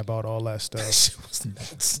lying about all that stuff. That shit was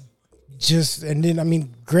nuts. And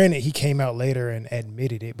then, granted, he came out later and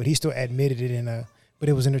admitted it, but he still admitted it but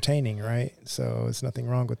it was entertaining, right? So it's nothing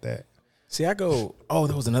wrong with that. See, there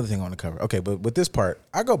was another thing on the cover. Okay, but with this part,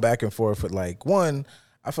 I go back and forth with, like, one,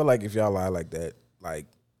 I feel like if y'all lie like that, like,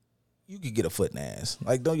 you could get a foot in the ass.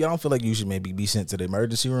 Like, y'all don't feel like you should maybe be sent to the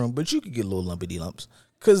emergency room, but you could get little lumpy lumps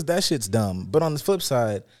because that shit's dumb. But on the flip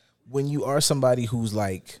side, when you are somebody who's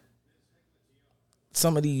like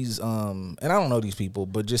some of these, and I don't know these people,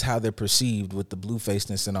 but just how they're perceived with the blue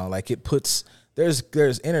facedness and all, like, it puts, there's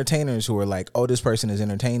entertainers who are like, oh, this person is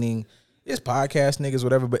entertaining. It's podcast niggas,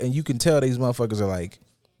 whatever, and you can tell these motherfuckers are like,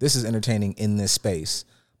 this is entertaining in this space,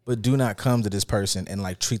 but do not come to this person and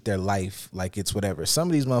like treat their life like it's whatever. Some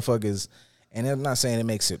of these motherfuckers, and I'm not saying it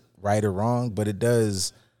makes it right or wrong, but it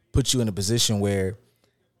does put you in a position where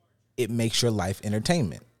it makes your life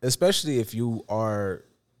entertainment, especially if you are,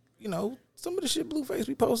 some of the shit Blueface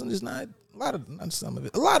be posting is not a lot of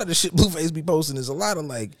the shit Blueface be posting is a lot of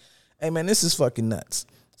like, hey man, this is fucking nuts.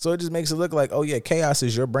 So it just makes it look like, oh yeah, chaos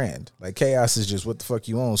is your brand. Like chaos is just what the fuck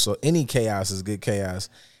you own. So any chaos is good chaos.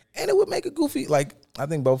 And it would make a goofy, like, I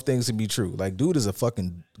think both things can be true. Like, dude is a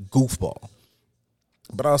fucking goofball.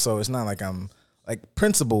 But also, it's not like I'm, like,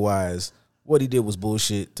 principle-wise, what he did was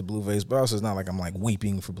bullshit to Blueface. But also, it's not like I'm, like,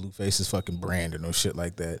 weeping for Blueface's fucking brand or no shit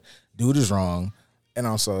like that. Dude is wrong. And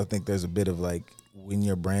also, I think there's a bit of, like, when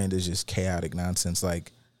your brand is just chaotic nonsense,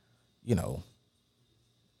 like, you know,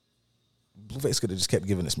 Blueface could have just kept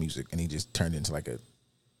giving us music, and he just turned into, like, a,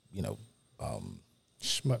 you know,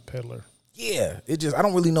 Schmuck peddler. yeah, it just, I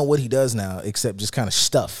don't really know what he does now except just kind of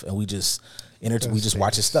stuff, and we just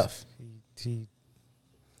watch his stuff. I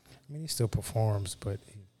mean, he still performs, but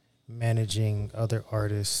managing other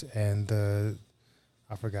artists and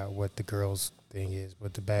I forgot what the girls thing is,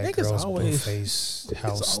 but the Bad Niggas Girls always- Blueface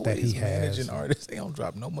house that he has. Managing artists, they don't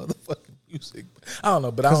drop no motherfucking music. I don't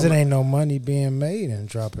know, but I Because don't it know. ain't no money being made in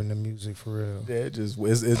dropping the music for real. Yeah, it's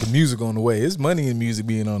the music on the way. It's money in music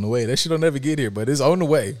being on the way. That shit don't never get here, but it's on the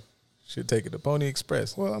way. Should take it to Pony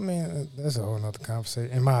Express. Well, I mean, that's a whole nother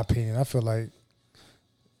conversation. In my opinion, I feel like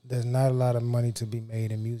there's not a lot of money to be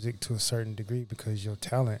made in music to a certain degree because your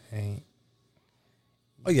talent ain't.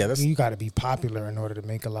 Oh yeah, that's You got to be popular in order to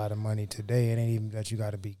make a lot of money today. It ain't even that you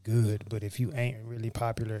got to be good, but if you ain't really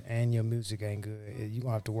popular and your music ain't good, you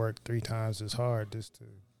gonna have to work 3 times as hard just to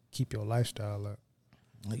keep your lifestyle up.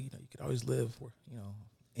 you could always live,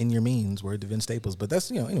 in your means. Word to Vince Staples, but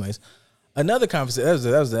that's anyways. Another conversation.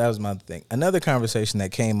 That was my thing. Another conversation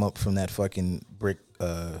that came up from that fucking brick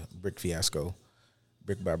fiasco,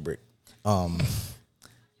 brick by brick,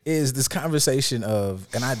 is this conversation of,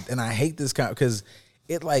 and I hate this because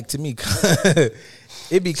it, like, to me,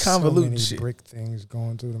 it be convoluted so many shit. brick things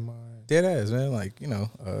going through the mind. Dead ass, man. Like,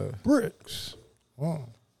 Bricks. Wow.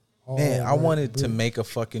 man, I All wanted to brick, make a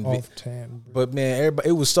fucking off tan brick. but man, everybody,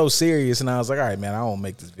 it was so serious, and I was like, all right, man, I won't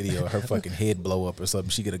make this video. Her fucking head blow up or something.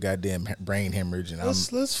 She get a goddamn brain hemorrhage, and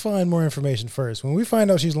Let's find more information first. When we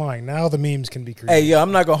find out she's lying, now the memes can be created. hey, yo,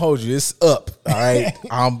 I'm not gonna hold you. It's up, all right.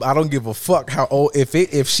 I don't give a fuck how old.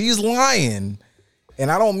 If she's lying,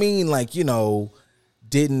 and I don't mean like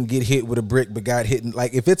didn't get hit with a brick but got hit.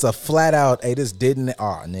 Like, if it's a flat out, hey, this didn't.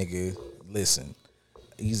 Nigga, listen.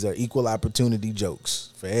 These are equal opportunity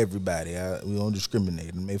jokes for everybody. We don't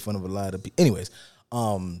discriminate and make fun of a lot of people. Anyways,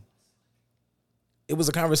 it was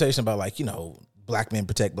a conversation about, like, black men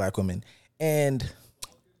protect black women. And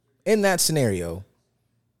in that scenario,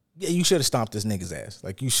 yeah, you should have stomped this nigga's ass.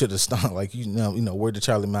 Like, you should have stomped, like, word to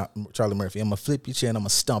Charlie Murphy. I'm going to flip your chin. I'm going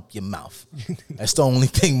to stomp your mouth. That's the only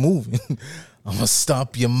thing moving. I'm going to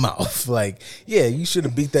stomp your mouth. Like, yeah, you should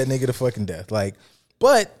have beat that nigga to fucking death. Like,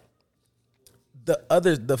 but the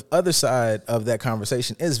other side of that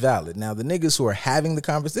conversation is valid. Now, the niggas who are having the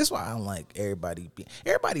conversation, this is why I don't like everybody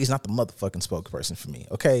is not the motherfucking spokesperson for me,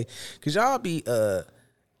 okay? Because y'all be,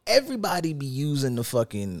 everybody be using the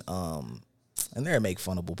fucking, and they're a make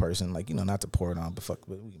funnable person, like, not to pour it on, but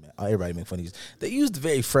everybody make fun of these. They use the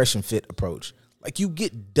very fresh and fit approach. Like, you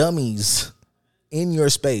get dummies in your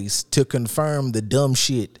space to confirm the dumb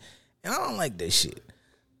shit, and I don't like that shit.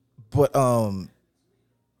 But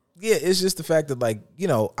yeah, it's just the fact that, like,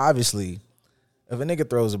 obviously, if a nigga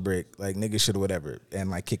throws a brick, like, nigga should have whatever,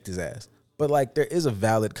 and, like, kicked his ass. But, like, there is a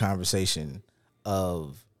valid conversation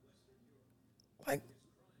of, like,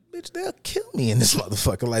 bitch, they'll kill me in this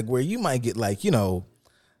motherfucker. Like, where you might get, like, shut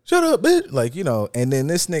up, bitch. Like, and then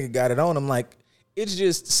this nigga got it on him. Like, it's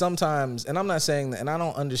just sometimes, and I'm not saying that, and I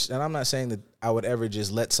don't understand, I'm not saying that I would ever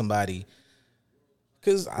just let somebody,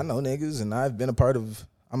 because I know niggas, and I've been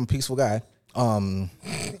I'm a peaceful guy.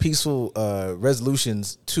 Peaceful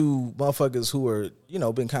resolutions to motherfuckers who are,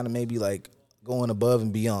 been kind of maybe like going above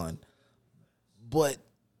and beyond. But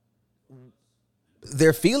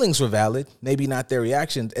their feelings were valid, maybe not their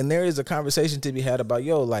reactions. And there is a conversation to be had about,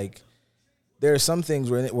 like, there are some things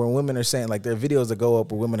where women are saying, like, there are videos that go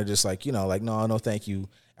up where women are just like, like, no, thank you.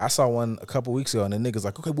 I saw one a couple weeks ago, and the nigga's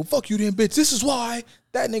like, okay, well, fuck you then, bitch. This is why.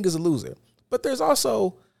 That nigga's a loser. But there's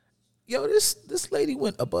also, this lady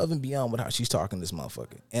went above and beyond with how she's talking to this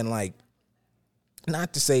motherfucker. And, like,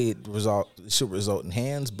 not to say it should result in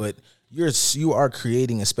hands, but you are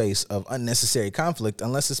creating a space of unnecessary conflict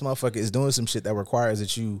unless this motherfucker is doing some shit that requires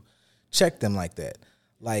that you check them like that.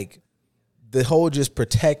 Like, the whole just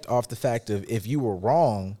protect off the fact of if you were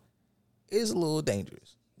wrong is a little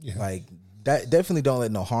dangerous. Yeah. Like, that definitely don't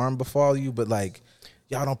let no harm befall you, but, like,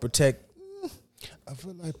 y'all don't protect. I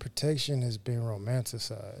feel like protection has been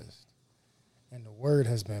romanticized and the word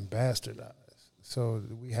has been bastardized. So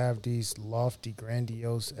we have these lofty,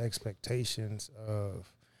 grandiose expectations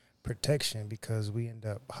of protection because we end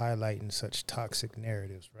up highlighting such toxic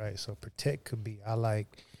narratives, right? So protect could be, I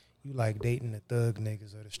like you like dating the thug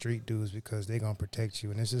niggas or the street dudes because they gonna protect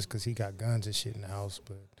you, and it's just because he got guns and shit in the house.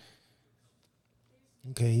 But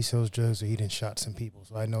okay, he sells drugs or he done shot some people,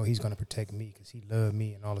 so I know he's gonna protect me because he loved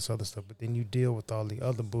me and all this other stuff. But then you deal with all the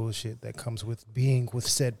other bullshit that comes with being with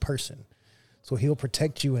said person. So he'll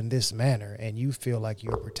protect you in this manner, and you feel like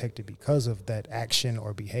you're protected because of that action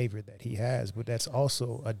or behavior that he has, but that's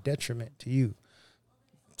also a detriment to you.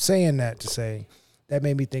 Saying that to say, that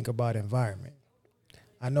made me think about environment.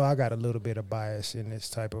 I know I got a little bit of bias in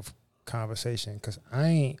this type of conversation because I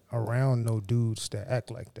ain't around no dudes that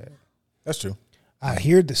act like that. That's true. I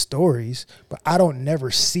hear the stories, but I don't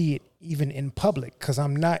never see it even in public because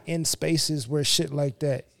I'm not in spaces where shit like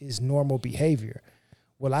that is normal behavior.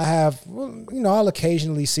 Well, I'll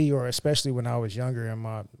occasionally see, or especially when I was younger in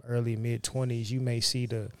my early mid-20s, you may see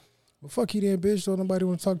well, fuck you then, bitch. Don't nobody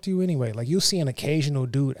want to talk to you anyway. Like, you'll see an occasional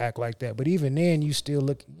dude act like that. But even then, you still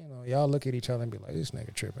look, y'all look at each other and be like, this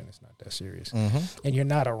nigga tripping. It's not that serious. Mm-hmm. And you're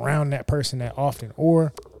not around that person that often.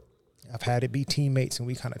 Or I've had it be teammates and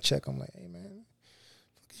we kind of check them like, hey, man,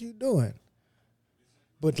 what are you doing?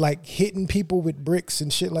 But like hitting people with bricks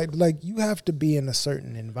and shit like you have to be in a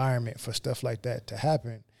certain environment for stuff like that to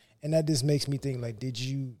happen. And that just makes me think like, did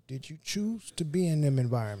you choose to be in them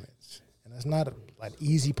environments? And that's not an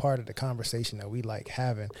easy part of the conversation that we like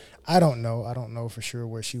having. I don't know for sure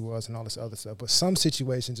where she was and all this other stuff. But some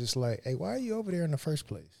situations it's like, hey, why are you over there in the first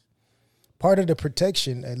place? Part of the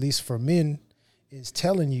protection, at least for men, is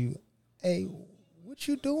telling you, hey, what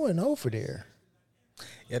you doing over there?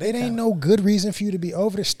 Yeah, it ain't no good reason for you to be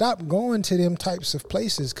over there. Stop going to them types of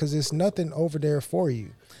places because there's nothing over there for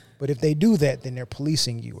you. But if they do that, then they're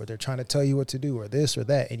policing you or they're trying to tell you what to do or this or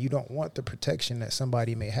that. And you don't want the protection that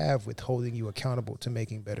somebody may have with holding you accountable to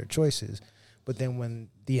making better choices. But then when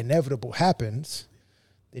the inevitable happens,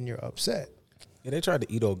 then you're upset. Yeah, they tried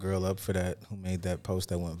to eat old girl up for that, who made that post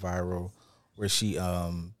that went viral where she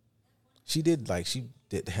did,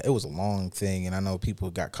 it was a long thing, and I know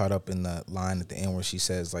people got caught up in the line at the end where she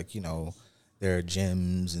says, like, there are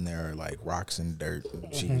gems and there are, like, rocks and dirt,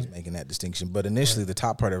 and she was making that distinction. But initially, the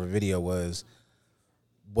top part of her video was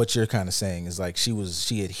what you're kind of saying is, like, she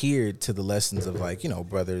adhered to the lessons of, like,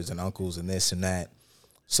 brothers and uncles and this and that,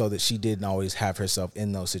 so that she didn't always have herself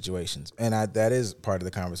in those situations. And that is part of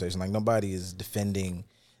the conversation. Like, nobody is defending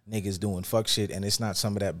niggas doing fuck shit, and it's not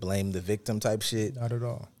some of that blame the victim type shit. Not at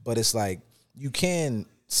all. But it's like, you can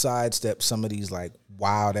sidestep some of these like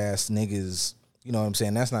wild ass niggas, you know what I'm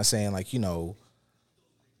saying? That's not saying like,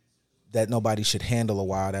 that nobody should handle a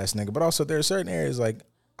wild ass nigga, but also there are certain areas like,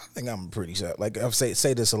 I think I'm pretty sure, like I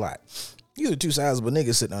say this a lot. These are two sizable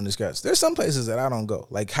niggas sitting on this couch. There's some places that I don't go.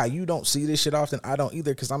 Like how you don't see this shit often, I don't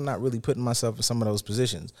either because I'm not really putting myself in some of those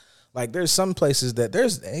positions. Like there's some places that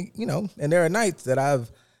there's, and there are nights that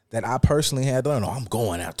I personally had done, I'm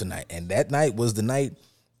going out tonight. And that night was the night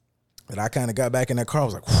that I kind of got back in that car. I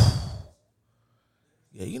was like, whew.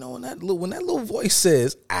 Yeah, when that little voice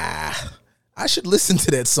says, I should listen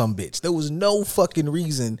to that sumbitch. There was no fucking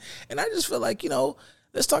reason. And I just feel like,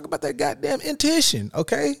 let's talk about that goddamn intuition,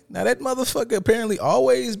 okay? Now that motherfucker apparently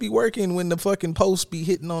always be working when the fucking post be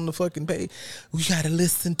hitting on the fucking page. We gotta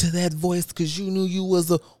listen to that voice because you knew you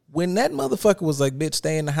was when that motherfucker was like, bitch,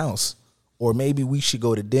 stay in the house. Or maybe we should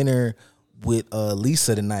go to dinner with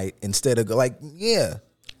Lisa tonight instead of yeah.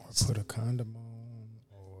 Or put a condom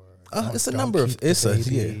on, or it's a number of or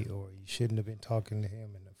you shouldn't have been talking to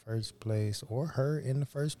him in the first place, or her in the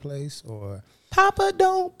first place, or Papa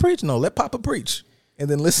don't preach. No, let Papa preach, and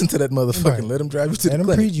then listen to that motherfucker. Right. Let him drive you to the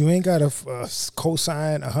clinic. Preach. You ain't got to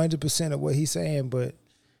co-sign 100% of what he's saying, but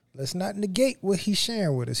let's not negate what he's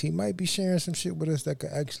sharing with us. He might be sharing some shit with us that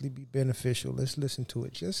could actually be beneficial. Let's listen to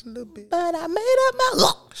it just a little bit. But I made up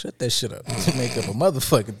my shut that shit up. Let's make up a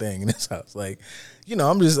motherfucking thing in this house. Like,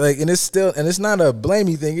 I'm just like, and it's not a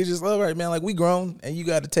blamey thing. It's just, all right, man, like we grown and you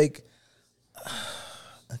got to take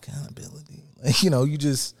accountability. Like, you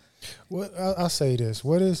just. What I'll say this.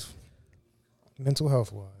 What is mental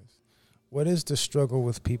health wise? What is the struggle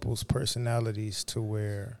with people's personalities to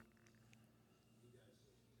where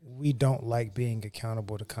we don't like being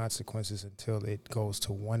accountable to consequences until it goes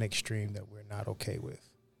to one extreme that we're not okay with?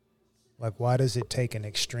 Like, why does it take an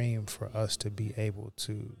extreme for us to be able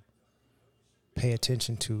to pay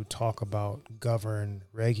attention to, talk about, govern,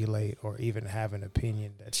 regulate, or even have an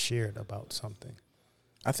opinion that's shared about something?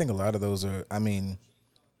 I think a lot of those are,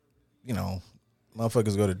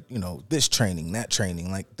 motherfuckers go to, this training, that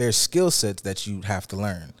training. Like, there's skill sets that you have to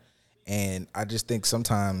learn. And I just think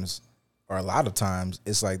sometimes, or a lot of times,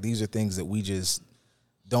 it's like these are things that we just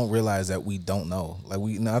don't realize that we don't know. Like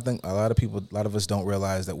I think a lot of us don't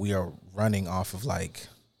realize that we are running off of like,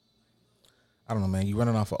 I don't know, man. You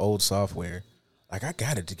running off of old software. Like, I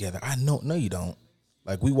got it together. I know. No, you don't.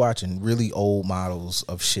 Like, we watching really old models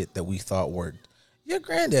of shit that we thought worked. Your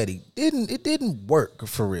granddaddy didn't work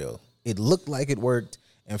for real. It looked like it worked,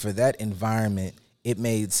 and for that environment, it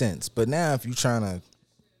made sense. But now, if you're trying to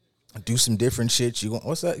do some different shit,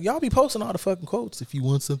 what's that? Y'all be posting all the fucking quotes. If you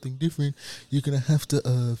want something different, you're gonna have to.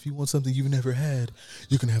 If you want something you've never had,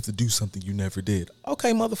 you're gonna have to do something you never did.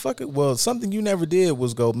 Okay, motherfucker. Well, something you never did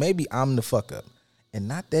was go. Maybe I'm the fuck up, and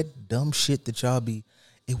not that dumb shit that y'all be.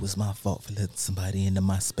 It was my fault for letting somebody into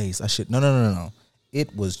my space. I should. No.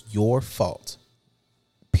 It was your fault.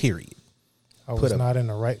 Period. I was not in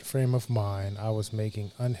the right frame of mind. I was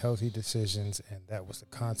making unhealthy decisions, and that was the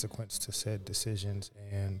consequence to said decisions.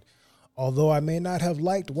 And although I may not have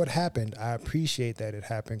liked what happened, I appreciate that it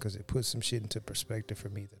happened because it put some shit into perspective for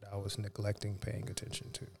me that I was neglecting paying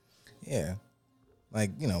attention to. Yeah,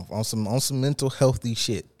 like, you know, on some mental healthy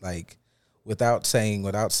shit, like without saying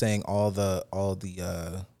all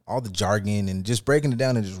the jargon and just breaking it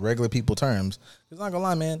down in just regular people terms. Because not gonna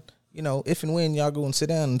lie, man, you know, if and when y'all go and sit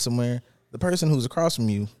down somewhere, the person who's across from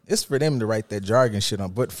you, it's for them to write that jargon shit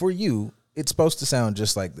on. But for you, it's supposed to sound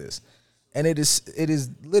just like this. And it is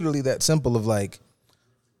literally that simple of like,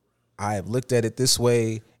 I've looked at it this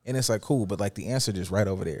way, and it's like, cool, but like the answer just right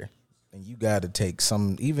over there. And you got to take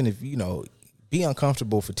some, even if, you know, be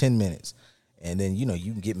uncomfortable for 10 minutes. And then, you know,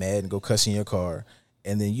 you can get mad and go cuss in your car.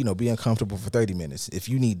 And then, you know, be uncomfortable for 30 minutes. If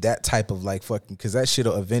you need that type of like fucking, because that shit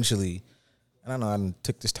will eventually, and I know I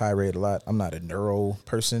took this tirade a lot. I'm not a neuro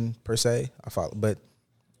person per se. I follow, but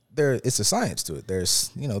it's a science to it.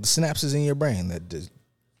 There's, you know, the synapses in your brain that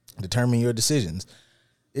determine your decisions.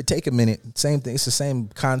 It take a minute. Same thing. It's the same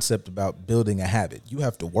concept about building a habit. You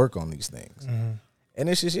have to work on these things. Mm-hmm. And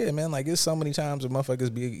it's just, yeah, man, like it's so many times where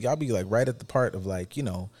motherfuckers y'all be like right at the part of like, you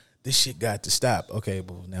know, this shit got to stop. Okay,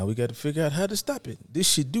 well, now we got to figure out how to stop it. This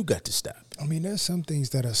shit do got to stop. I mean, there's some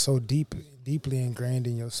things that are so deeply ingrained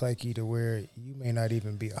in your psyche to where you may not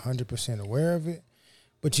even be 100% aware of it,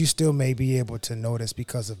 but you still may be able to notice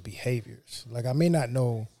because of behaviors. Like, I may not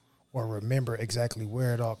know or remember exactly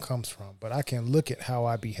where it all comes from, but I can look at how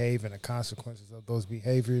I behave and the consequences of those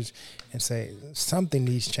behaviors and say something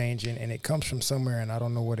needs changing, and it comes from somewhere, and I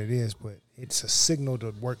don't know what it is, but it's a signal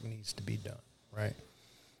that work needs to be done, right?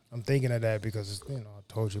 I'm thinking of that because, you know,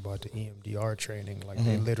 I told you about the EMDR training. Like,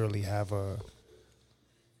 they literally have a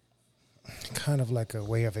kind of like a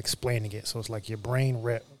way of explaining it. So it's like your brain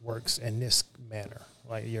works in this manner.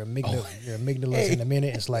 Like your amygdala's in a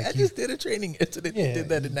minute. It's like I just did a training yesterday. Yeah, did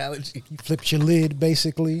that analogy. You flipped your lid,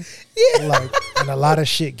 basically. Yeah. Like, and a lot of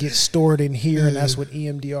shit gets stored in here, and that's what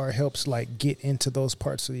EMDR helps, like, get into those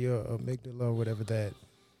parts of your amygdala or whatever that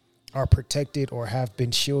are protected or have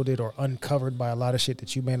been shielded or uncovered by a lot of shit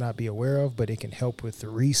that you may not be aware of, but it can help with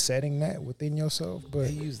resetting that within yourself. But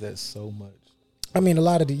they use that so much. I mean, a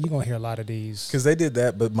lot of you're gonna hear a lot of these because they did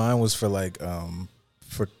that, but mine was for like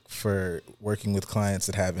for working with clients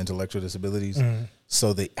that have intellectual disabilities. Mm-hmm.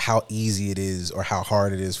 So how easy it is or how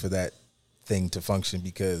hard it is for that thing to function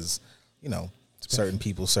because, you know, certain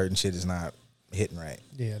people, certain shit is not hitting right.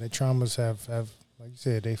 Yeah, the traumas have like you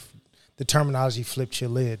said, the terminology flipped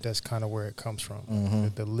your lid, that's kind of where it comes from. Mm-hmm.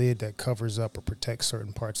 The lid that covers up or protects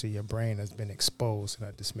certain parts of your brain has been exposed, and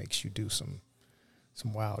that just makes you do some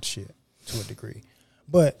wild shit to a degree.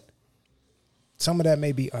 But some of that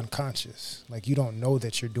may be unconscious. Like, you don't know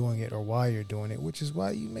that you're doing it or why you're doing it, which is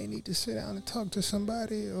why you may need to sit down and talk to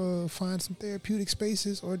somebody or find some therapeutic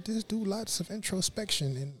spaces or just do lots of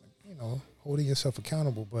introspection and, you know, holding yourself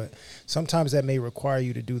accountable. But sometimes that may require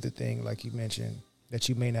you to do the thing, like you mentioned, that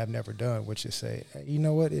you may have never done, which is say, you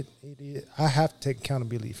know what, I have to take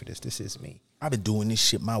accountability for this. This is me. I've been doing this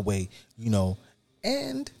shit my way, you know,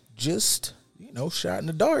 and just, you know, shot in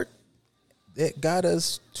the dark that got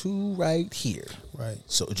us to right here. Right.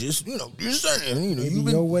 So just, you know, just saying, you know,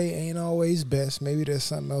 maybe your way ain't always best. Maybe there's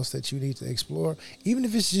something else that you need to explore. Even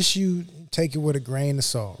if it's just you take it with a grain of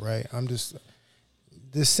salt, right?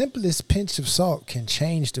 The simplest pinch of salt can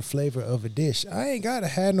change the flavor of a dish. I ain't got to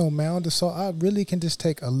have no mound of salt. I really can just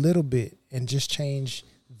take a little bit and just change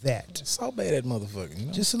that. Salt bay that motherfucker, you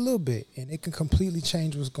know? Just a little bit, and it can completely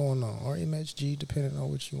change what's going on. Or MSG, depending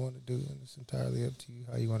on what you want to do. And it's entirely up to you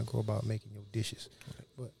how you want to go about making your dishes.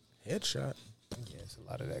 But headshot. Yeah, it's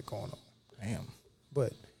a lot of that going on. Damn.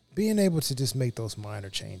 But being able to just make those minor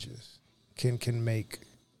changes can make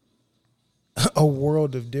a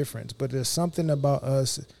world of difference. But there's something about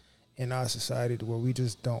us in our society where we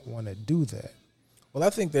just don't want to do that. Well, I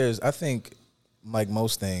think like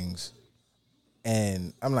most things,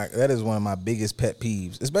 and that is one of my biggest pet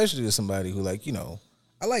peeves, especially as somebody who, like, you know,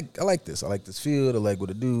 I like this. I like this field. I like what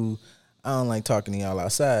I do. I don't like talking to y'all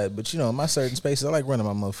outside, but in my certain spaces, I like running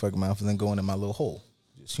my motherfucking mouth and then going in my little hole.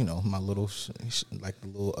 Just my little like the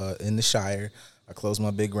little in the Shire. I close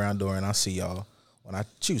my big ground door and I'll see y'all when I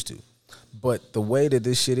choose to. But the way that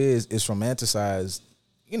this shit is romanticized.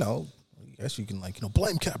 I guess you can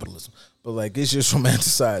blame capitalism, but like it's just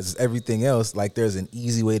romanticized everything else. Like there's an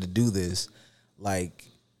easy way to do this. Like,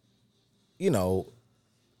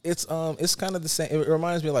 it's kind of the same. It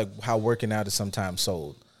reminds me of like how working out is sometimes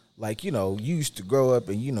sold. Like, you used to grow up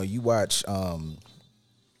and, you watch,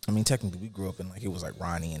 technically we grew up in like, it was like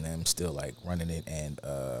Ronnie and them still like running it and,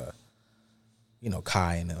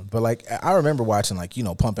 Kai and them. But like, I remember watching like,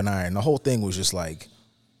 Pumping Iron. The whole thing was just like,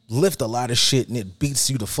 lift a lot of shit and it beats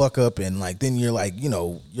you the fuck up. And like, then you're like,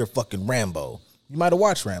 you're fucking Rambo. You might have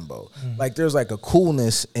watched Rambo. Mm-hmm. Like there's like a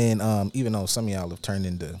coolness in, even though some of y'all have turned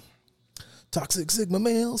into toxic Sigma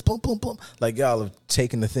males, pump, pump, pump. Like y'all have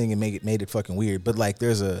taken the thing and made it fucking weird. But like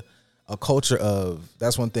there's a culture of,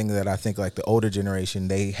 that's one thing that I think like the older generation,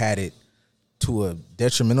 they had it to a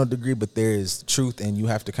detrimental degree, but there is truth and you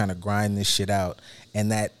have to kind of grind this shit out.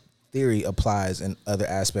 And that theory applies in other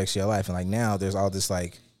aspects of your life. And like now there's all this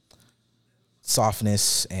like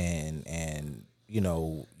softness and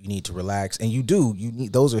you need to relax. And you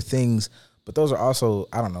need, those are things, but those are also,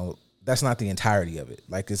 I don't know, that's not the entirety of it.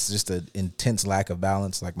 Like it's just an intense lack of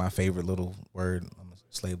balance. Like my favorite little word, I'm a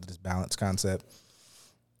slave to this balance concept.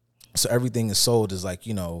 So everything is sold as like,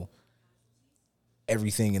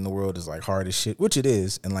 everything in the world is like hard as shit, which it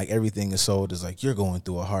is. And like everything is sold as like, you're going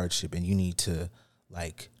through a hardship and you need to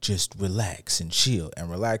like just relax and chill. And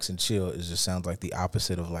relax and chill is just sounds like the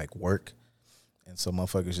opposite of like work. And so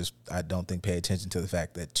motherfuckers just, I don't think pay attention to the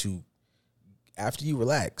fact that after you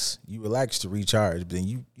relax to recharge, but then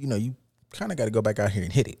you kind of got to go back out here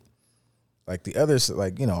and hit it. Like the others,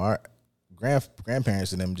 like, our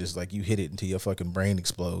grandparents and them just like you hit it until your fucking brain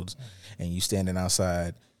explodes and you standing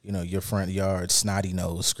outside, your front yard, snotty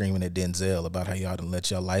nose, screaming at Denzel about how y'all done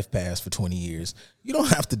let your life pass for 20 years. You don't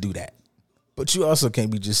have to do that. But you also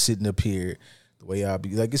can't be just sitting up here the way y'all be.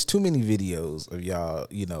 Like, it's too many videos of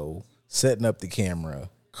y'all, setting up the camera,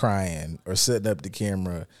 crying, or setting up the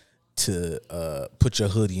camera to put your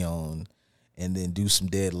hoodie on and then do some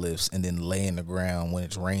deadlifts and then lay in the ground when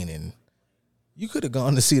it's raining. You could have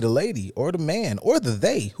gone to see the lady or the man or the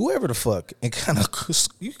they, whoever the fuck, and kind of,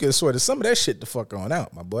 you could have sorted some of that shit the fuck on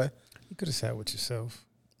out, my boy. You could have sat with yourself.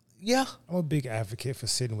 Yeah. I'm a big advocate for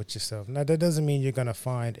sitting with yourself. Now, that doesn't mean you're going to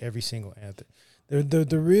find every single answer.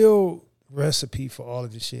 The real recipe for all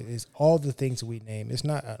of this shit is all the things we name. It's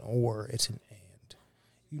not an or, it's an and.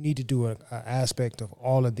 You need to do an aspect of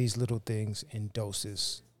all of these little things in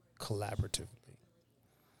doses collaboratively.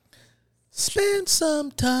 Spend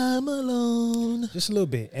some time alone. Just a little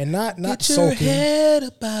bit. And not Get soaking. Get your head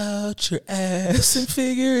about your ass and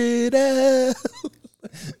figure it out.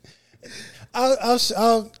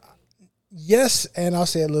 I'll yes, and I'll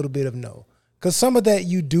say a little bit of no. Because some of that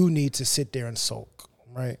you do need to sit there and soak,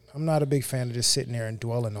 right? I'm not a big fan of just sitting there and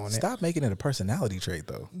dwelling on it. Stop making it a personality trait,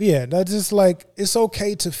 though. Yeah, that's just like, it's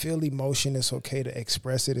okay to feel emotion. It's okay to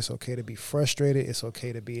express it. It's okay to be frustrated. It's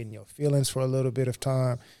okay to be in your feelings for a little bit of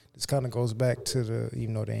time. This kind of goes back to the,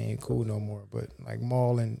 even though they ain't cool no more, but like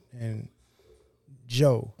Maul and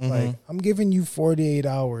Joe. Mm-hmm. Like, I'm giving you 48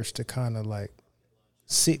 hours to kind of like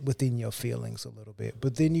sit within your feelings a little bit.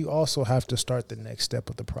 But then you also have to start the next step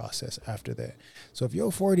of the process after that. So if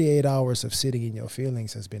your 48 hours of sitting in your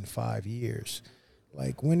feelings has been 5 years,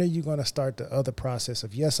 like when are you going to start the other process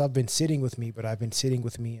of, yes, I've been sitting with me, but I've been sitting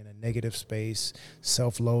with me in a negative space,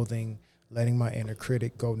 self-loathing, letting my inner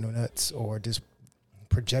critic go nuts, or just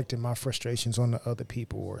projecting my frustrations on the other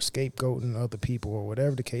people, or scapegoating other people, or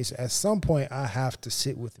whatever the case. At some point, I have to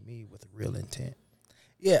sit with me with real intent.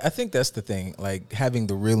 Yeah, I think that's the thing. Like having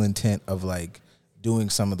the real intent of like doing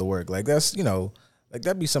some of the work. Like that's, like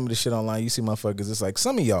that'd be some of the shit online. You see motherfuckers, it's like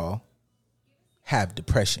some of y'all have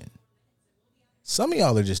depression. Some of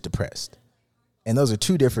y'all are just depressed. And those are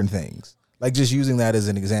two different things. Like just using that as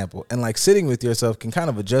an example. And like sitting with yourself can kind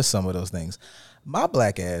of adjust some of those things. My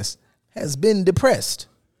black ass has been depressed.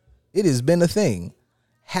 It has been a thing.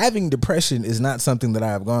 Having depression is not something that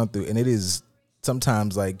I have gone through, and it is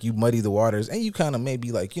sometimes like you muddy the waters and you kind of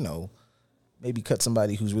maybe like, maybe cut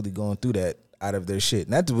somebody who's really going through that out of their shit.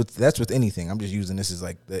 And that's with anything. I'm just using this as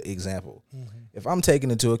like the example. Mm-hmm. If I'm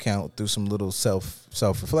taking into account through some little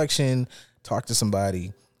self-reflection, talk to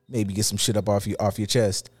somebody, maybe get some shit up off your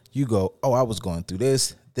chest, you go, oh, I was going through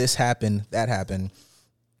this happened, that happened.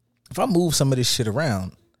 If I move some of this shit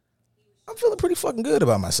around, I'm feeling pretty fucking good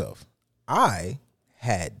about myself. I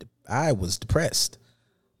was depressed.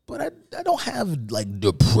 but I don't have like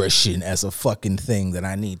depression as a fucking thing that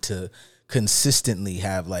I need to consistently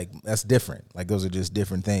have. Like, that's different. Like, those are just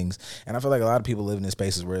different things. And I feel like a lot of people live in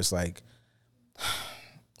spaces where it's like,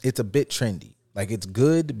 it's a bit trendy. Like, it's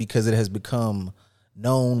good because it has become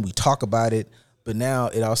known. We talk about it, but now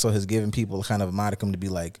it also has given people kind of a modicum to be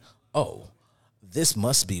like, oh, this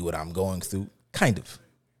must be what I'm going through. Kind of.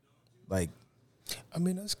 Like, I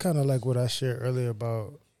mean, that's kind of like what I shared earlier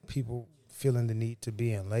about people feeling the need to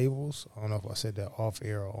be in labels. I don't know if I said that off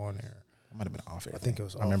air or on air. it might have been off air. I think it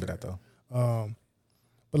was I remember off that though.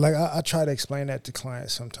 But like I try to explain that to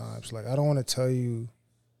clients sometimes. Like, I don't want to tell you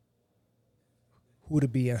who to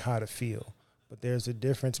be and how to feel, but there's a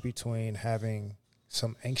difference between having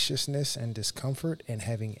some anxiousness and discomfort and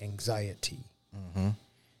having anxiety. Mm-hmm.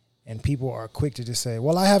 And people are quick to just say,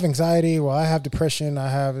 well, I have anxiety, well, I have depression,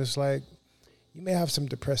 it's like, you may have some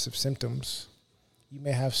depressive symptoms, you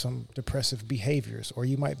may have some depressive behaviors, or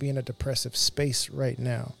you might be in a depressive space right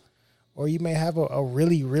now, or you may have a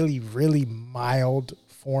really, really, really mild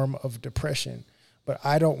form of depression. But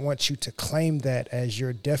I don't want you to claim that as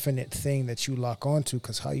your definite thing that you lock onto,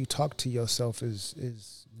 because how you talk to yourself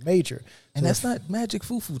is major. And So that's not magic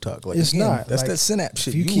foo-foo talk. Like, it's again, not. That's Like, that synapse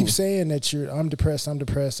shit. if you keep saying that I'm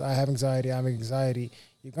depressed, I have anxiety,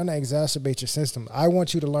 you're going to exacerbate your system. I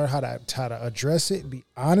want you to learn how to address it, be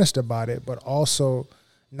honest about it, but also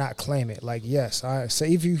not claim it. Like, yes, I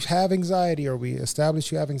say if you have anxiety, or we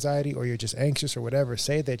establish you have anxiety, or you're just anxious or whatever,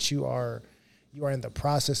 say that you are in the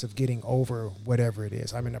process of getting over whatever it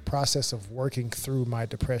is. I'm in the process of working through my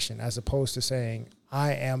depression, as opposed to saying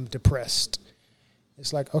I am depressed.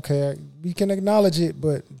 It's like, okay, we can acknowledge it,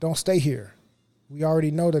 but don't stay here. We already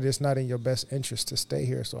know that it's not in your best interest to stay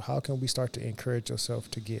here. So how can we start to encourage yourself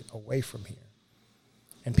to get away from here?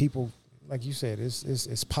 And people, like you said,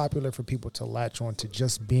 it's popular for people to latch on to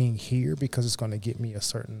just being here because it's going to get me a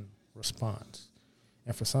certain response.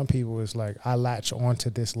 And for some people, it's like, I latch on to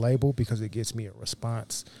this label because it gets me a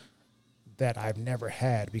response that I've never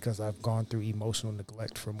had because I've gone through emotional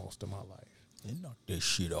neglect for most of my life. And knock this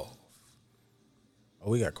shit off. Oh,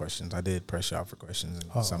 we got questions. I did press y'all for questions,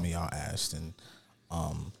 and some of y'all asked, and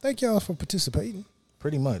thank y'all for participating.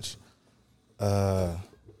 pretty much. And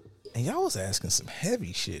y'all was asking some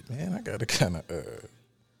heavy shit, man. I gotta kind of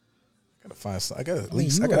gotta find some. I gotta at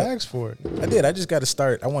least. You I gotta ask for it. I did. I just got to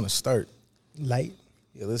start. I want to start. Light.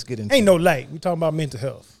 Yeah, let's get into. Ain't no light. We talking about mental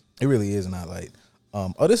health. It really is not light.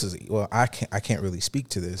 This is I can't really speak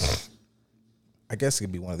to this. I guess it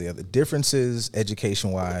could be one of the other differences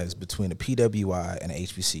education wise between a PWI and a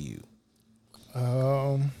HBCU.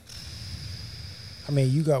 I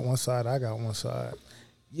mean, you got one side, I got one side.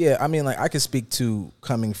 Yeah, I mean, like, I could speak to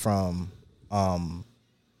coming from a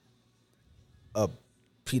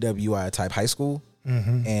PWI type high school,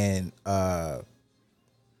 and I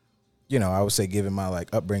would say, given my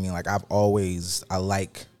like upbringing, like I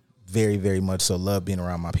like very, very much so love being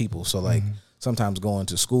around my people. So like sometimes going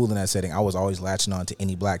to school in that setting, I was always latching on to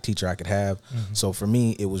any black teacher I could have. So for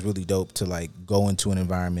me, it was really dope to like go into an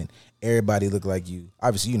environment. Everybody looked like you.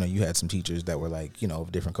 Obviously, you had some teachers that were like,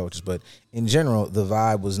 of different cultures, but in general, the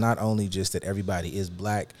vibe was not only just that everybody is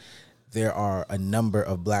black. There are a number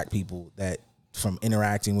of black people that, from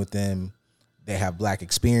interacting with them, they have black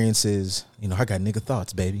experiences. I got nigga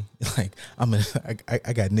thoughts, baby. Like I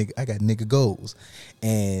got nigga goals,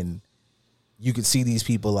 and you could see these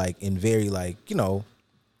people like in very like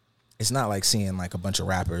it's not like seeing like a bunch of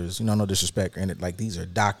rappers. No disrespect, and like these are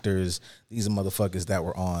doctors. These are motherfuckers that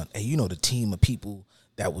were on. Hey, the team of people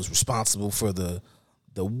that was responsible for the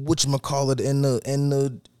whatchamacallit and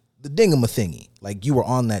the dingamathingy. Like you were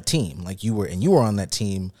on that team. Like you were on that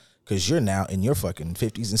team. Because you're now in your fucking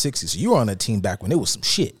 50s and 60s. So you were on that team back when it was some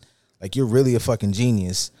shit. Like, you're really a fucking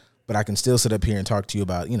genius, but I can still sit up here and talk to you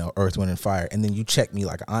about, Earth, Wind, and Fire. And then you check me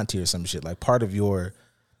like an auntie or some shit. Like, part of the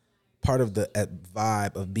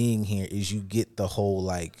vibe of being here is you get the whole,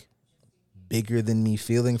 like, bigger than me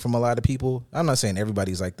feeling from a lot of people. I'm not saying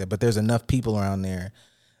everybody's like that, but there's enough people around there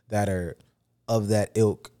that are of that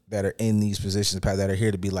ilk, that are in these positions, that are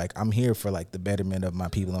here to be like, I'm here for, like, the betterment of my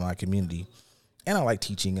people in my community. And I like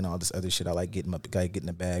teaching and all this other shit. I like getting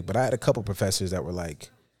the bag. But I had a couple professors that were like,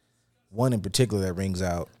 one in particular that rings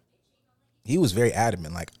out. He was very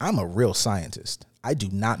adamant. Like, I'm a real scientist. I do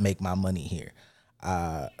not make my money here.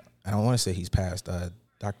 I don't want to say he's passed.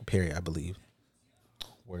 Dr. Perry, I believe.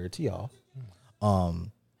 Word to y'all.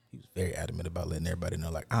 He was very adamant about letting everybody know,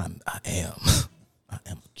 like, I am a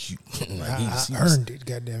Jew. Like, I earned it,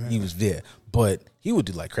 goddamn it. He was there. But he would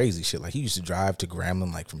do like crazy shit. Like he used to drive to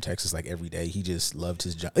Grambling like from Texas like every day. He just loved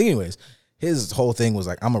his job. Anyways, his whole thing was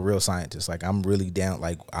like, I'm a real scientist. Like, I'm really down.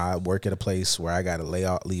 Like, I work at a place where I got to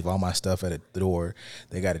leave all my stuff at the door.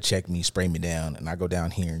 They got to check me, spray me down, and I go down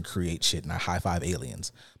here and create shit, and I high five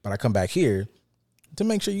aliens. But I come back here to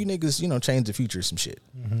make sure you niggas, change the future of some shit.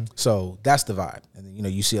 So that's the vibe. And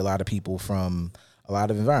then, you see a lot of people from a lot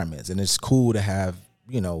of environments, and it's cool to have,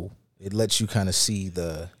 it lets you kind of see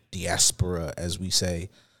the diaspora, as we say,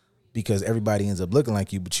 because everybody ends up looking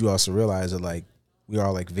like you, but you also realize that, like, we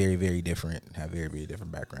are like very, very different and have very, very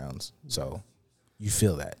different backgrounds. So you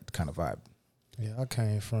feel that kind of vibe. Yeah, I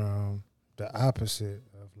came from the opposite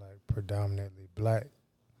of like predominantly black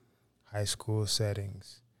high school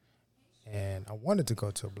settings. And I wanted to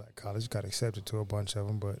go to a black college, got accepted to a bunch of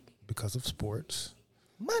them, but because of sports,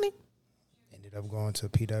 Money. ended up going to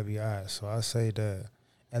PWI. So I say that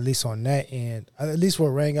at least on that end, at least what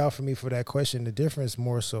rang out for me for that question, the difference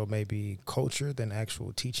more so maybe culture than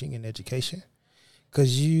actual teaching and education.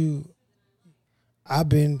 Because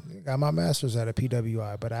got my master's at a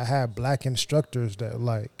PWI, but I had black instructors that,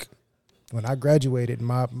 like, when I graduated,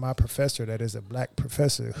 my professor, that is a black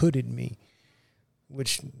professor, hooded me,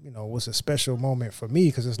 which, was a special moment for me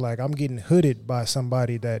because it's like I'm getting hooded by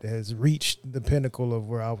somebody that has reached the pinnacle of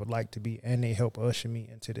where I would like to be, and they help usher me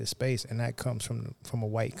into this space, and that comes from a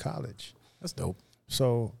white college. That's dope.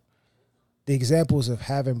 So the examples of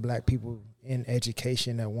having black people in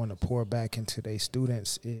education that want to pour back into their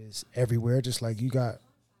students is everywhere. Just like you got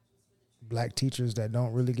black teachers that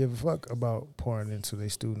don't really give a fuck about pouring into their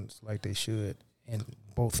students like they should in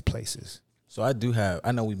both places. So I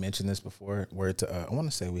know we mentioned this before, where I want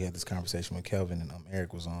to say we had this conversation with Kelvin and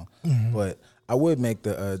Eric was on, but I would make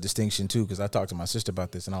the distinction too, because I talked to my sister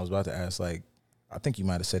about this and I was about to ask, like, I think you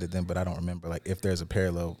might have said it then, but I don't remember, like, if there's a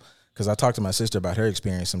parallel, because I talked to my sister about her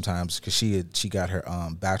experience sometimes, because she got her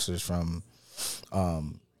bachelor's from,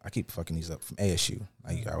 I keep fucking these up, from ASU.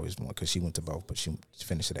 I always want, because she went to both, but she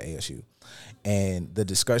finished at ASU. And the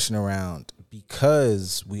discussion around,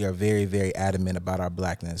 because we are very, very adamant about our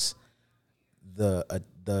blackness,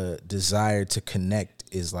 the desire to connect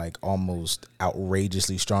is like almost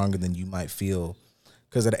outrageously stronger than you might feel.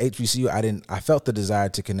 Because at HBCU, I felt the desire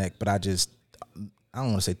to connect, but I don't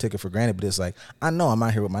want to say took it for granted, but it's like, I know I'm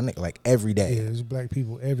out here with my nigga like every day. Yeah, there's black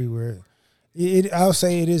people everywhere. I'll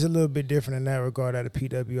say it is a little bit different in that regard at a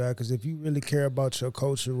PWI, because if you really care about your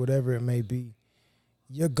culture, whatever it may be,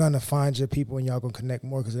 you're going to find your people and y'all going to connect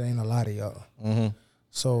more because there ain't a lot of y'all. Mm-hmm.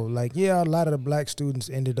 So, like, yeah, a lot of the black students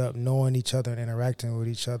ended up knowing each other and interacting with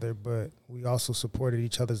each other, but we also supported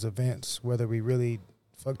each other's events, whether we really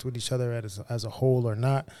fucked with each other as a whole or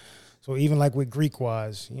not. So even like with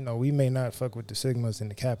Greek-wise, we may not fuck with the Sigmas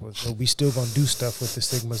and the Kappas, but we still going to do stuff with the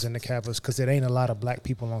Sigmas and the Kappas because it ain't a lot of black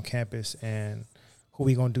people on campus. And who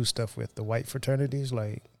we going to do stuff with? The white fraternities?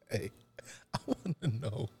 Like, hey, I want to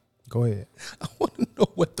know. Go ahead. I want to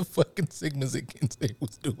know what the fucking Sigmas at Kent State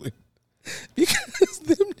was doing. Because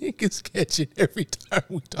them niggas catch it every time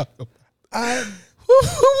we talk about it. Who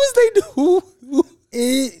was they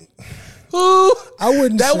doing? I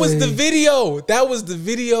wouldn't. That was the video. That was the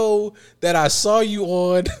video that I saw you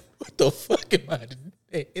on. What the fuck am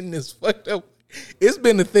I in this fucked up? It's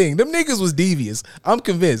been a thing. Them niggas was devious. I'm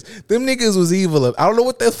convinced. Them niggas was evil. I don't know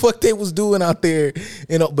what the fuck they was doing out there,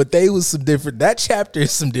 but they was some different. That chapter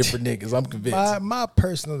is some different niggas. I'm convinced. My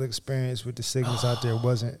personal experience with the Sigmas out there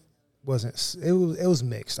wasn't. It was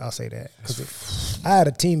mixed. I'll say that because I had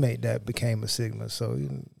a teammate that became a Sigma, so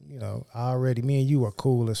me and you are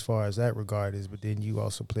cool as far as that regard is. But then you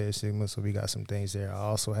also play a Sigma, so we got some things there. I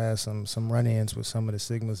also had some run-ins with some of the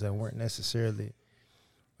Sigmas that weren't necessarily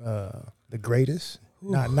the greatest.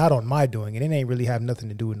 Not on my doing, and it ain't really have nothing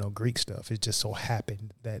to do with no Greek stuff. It just so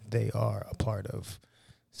happened that they are a part of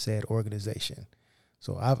said organization.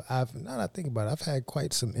 So I've now that I think about it, I've had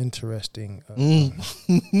quite some interesting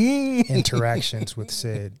interactions with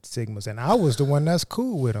said Sigmas, and I was the one that's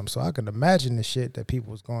cool with them. So I can imagine the shit that people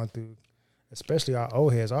was going through, especially our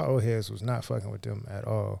old heads. Our old heads was not fucking with them at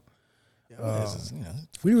all.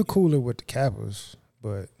 We were cooler with the Kappas,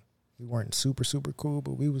 but we weren't super cool.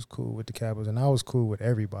 But we was cool with the Kappas, and I was cool with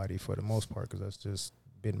everybody for the most part because that's just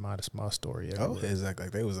been my story. Oh, exactly.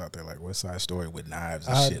 Like they was out there like West Side Story with knives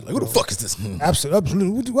and shit. Like, who the fuck is this?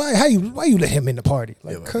 Absolutely. Why you let him in the party?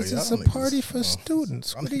 Like, because it's a party for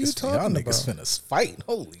students. What are you talking about? Y'all niggas finna fight.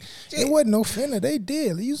 Holy shit. It wasn't no finna. They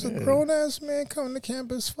did. He was a grown-ass man coming to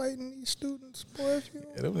campus fighting these students. Boy,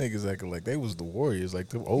 them niggas acting like they was the warriors, like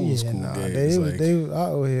them old school guys. Our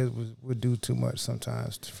old heads would do too much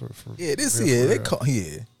sometimes for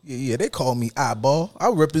they call me eyeball. I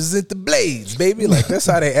represent the blades, baby. Like that's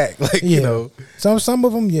how they act. Like some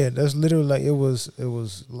of them, that's literally like it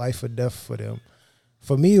was life or death for them.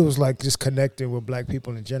 for me, it was like just connecting with black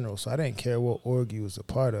people in general. So I didn't care what org you was a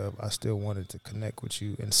part of. I still wanted to connect with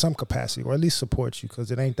you in some capacity, or at least support you, because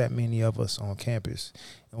it ain't that many of us on campus,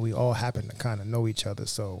 and we all happen to kind of know each other.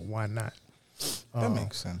 So why not? That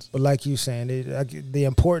makes sense. But like you saying, the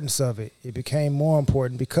importance of it became more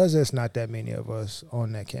important because there's not that many of us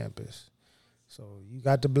on that campus. So you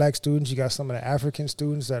got the black students, you got some of the African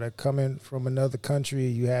students that are coming from another country.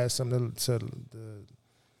 You had some of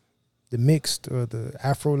the mixed or the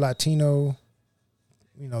Afro-Latino,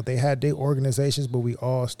 they had their organizations, but we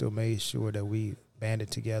all still made sure that we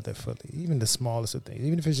banded together for even the smallest of things.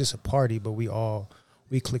 Even if it's just a party, but we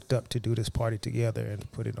clicked up to do this party together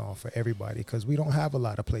and put it on for everybody, because we don't have a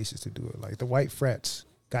lot of places to do it. Like the white frats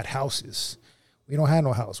got houses. We don't have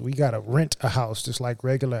no house. We got to rent a house just like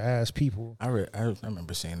regular ass people. I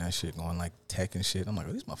remember seeing that shit going like tech and shit. I'm like,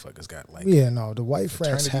 oh, these motherfuckers got like. Yeah, no, the white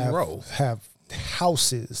frats row. have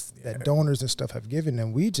houses that donors and stuff have given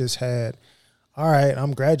them. We just had, all right,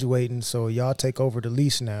 I'm graduating, so y'all take over the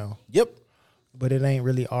lease now. Yep. But it ain't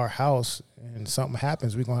really our house, and something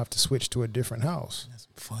happens, we're going to have to switch to a different house. There's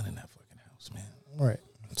some fun in that fucking house, man. Right.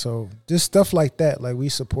 So just stuff like that, like we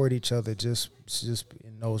support each other just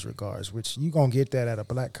in those regards, which you going to get that at a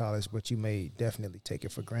black college, but you may definitely take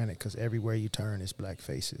it for granted because everywhere you turn is black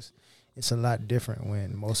faces. It's a lot different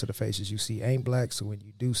when most of the faces you see ain't black, so when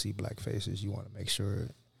you do see black faces, you want to make sure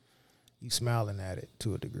you smiling at it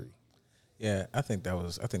to a degree. Yeah, I think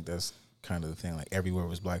that's kind of the thing. Like everywhere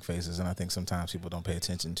was black faces, and I think sometimes people don't pay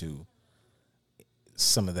attention to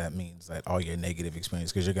some of that means that all your negative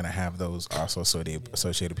experience, because you're gonna have those also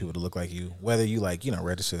associated people to look like you, whether you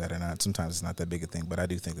register that or not. Sometimes it's not that big a thing, but I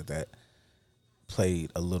do think that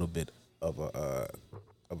played a little bit of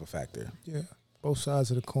a factor. Yeah, both sides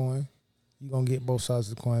of the coin. You're gonna get both sides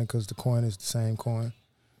of the coin because the coin is the same coin.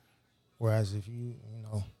 Whereas if you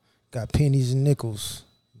got pennies and nickels,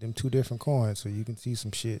 them two different coins, so you can see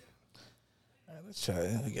some shit. All right, let's try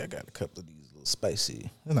it. I got a couple of these little spicy.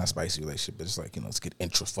 They're not spicy relationship, but it's like, let's get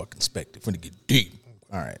intro fucking perspective. We're gonna get deep.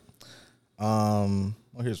 All right. Well,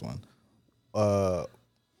 here's one.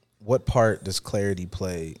 What part does clarity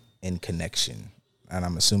play in connection? And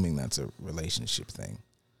I'm assuming that's a relationship thing.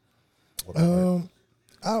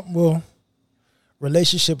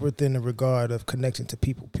 Relationship within the regard of connecting to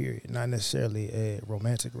people, period. Not necessarily a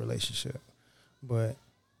romantic relationship, but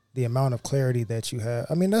the amount of clarity that you have.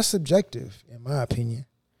 I mean, that's subjective, in my opinion,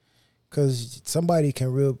 because somebody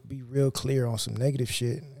can be real clear on some negative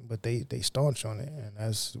shit, but they staunch on it, and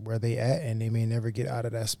that's where they at, and they may never get out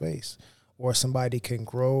of that space. Or somebody can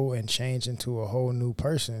grow and change into a whole new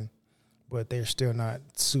person, but they're still not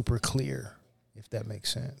super clear, if that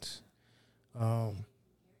makes sense.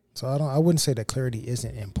 So I wouldn't say that clarity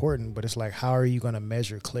isn't important, but it's like, how are you going to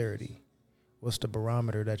measure clarity? What's the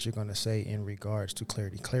barometer that you're going to say in regards to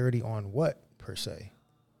clarity? Clarity on what, per se?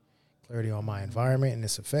 Clarity on my environment and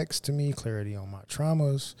its effects to me, clarity on my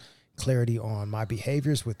traumas, clarity on my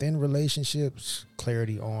behaviors within relationships,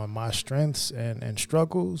 clarity on my strengths and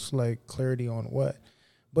struggles, like clarity on what?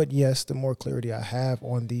 But yes, the more clarity I have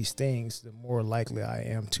on these things, the more likely I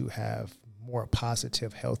am to have more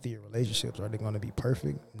positive, healthier relationships. Are they going to be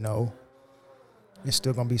perfect? No. It's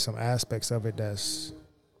still going to be some aspects of it that's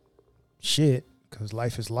shit, because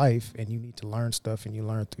life is life, and you need to learn stuff, and you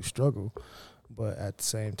learn through struggle. But at the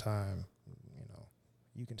same time,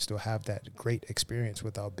 you can still have that great experience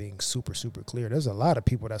without being super, super clear. There's a lot of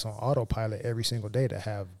people that's on autopilot every single day that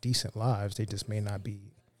have decent lives. They just may not be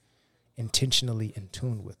intentionally in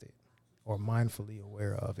tune with it, or mindfully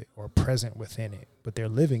aware of it, or present within it, but they're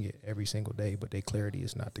living it every single day, but their clarity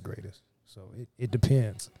is not the greatest. So it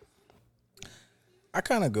depends. I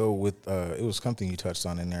kind of go with, it was something you touched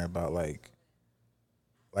on in there about like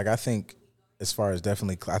I think as far as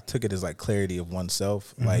definitely, I took it as like clarity of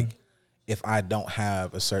oneself. Mm-hmm. Like if I don't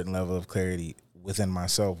have a certain level of clarity within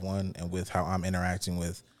myself, one, and with how I'm interacting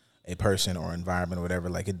with a person or environment or whatever,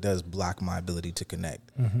 like it does block my ability to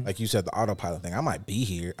connect. Mm-hmm. Like you said, the autopilot thing, I might be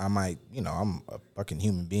here. I might, I'm a fucking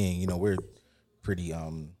human being. We're pretty,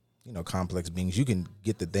 complex beings. You can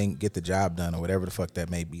get the job done or whatever the fuck that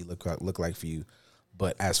may be look like for you.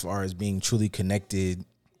 But as far as being truly connected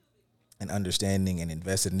and understanding and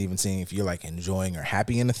invested, and even seeing if you're like enjoying or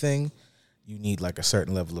happy in a thing, you need like a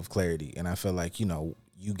certain level of clarity. And I feel like, you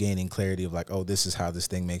gaining clarity of like, oh, this is how this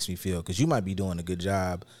thing makes me feel. Because you might be doing a good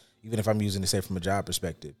job, even if I'm using it, say, from a job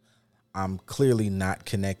perspective. I'm clearly not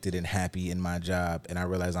connected and happy in my job, and I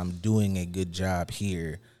realize I'm doing a good job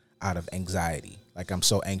here out of anxiety. Like I'm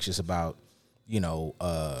so anxious about,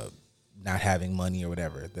 not having money or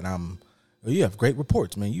whatever. Then you have great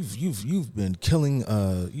reports, man. You've been killing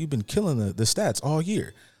the stats all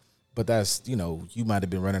year. But that's, you might have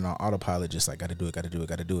been running on autopilot, just like, got to do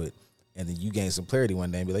it. And then you gain some clarity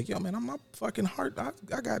one day and be like, yo, man, I'm my fucking heart.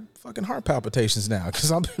 I got fucking heart palpitations now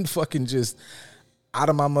because I've been fucking just out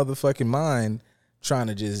of my motherfucking mind trying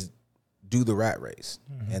to just do the rat race.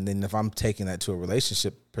 Mm-hmm. And then if I'm taking that to a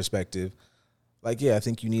relationship perspective, like, yeah, I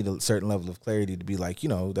think you need a certain level of clarity to be like,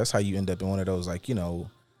 that's how you end up in one of those, like,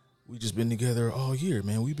 we just been together all year,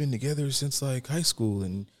 man. We've been together since like high school.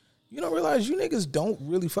 And you don't realize you niggas don't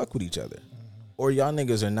really fuck with each other. Mm-hmm. Or y'all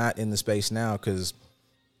niggas are not in the space now because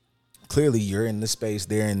clearly you're in this space,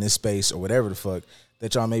 they're in this space, or whatever the fuck,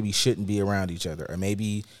 that y'all maybe shouldn't be around each other. Or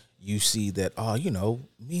maybe you see that,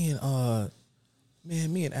 me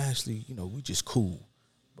and Ashley, we just cool.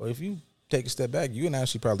 But if you take a step back, you and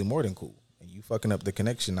Ashley probably more than cool. And you fucking up the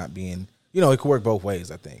connection not being, it could work both ways,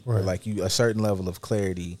 I think. Right. But like a certain level of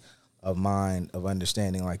clarity of mind, of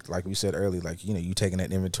understanding, like we said earlier, like, you taking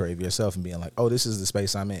that inventory of yourself and being like, oh, this is the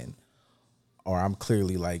space I'm in. Or I'm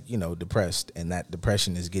clearly like, depressed, and that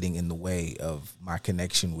depression is getting in the way of my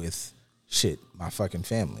connection with my fucking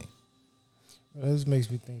family. Well, this makes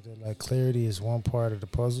me think that like clarity is one part of the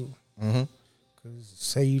puzzle. Mm-hmm. Because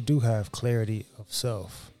say you do have clarity of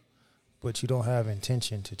self, but you don't have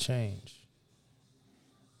intention to change,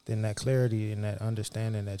 then that clarity and that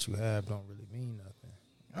understanding that you have don't really mean nothing.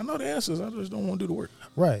 I know the answers. I just don't want to do the work.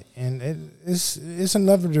 Right. And it's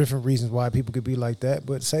another different reasons why people could be like that.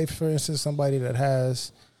 But say, for instance, somebody that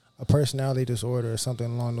has a personality disorder or something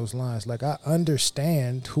along those lines. Like, I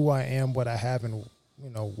understand who I am, what I have, and,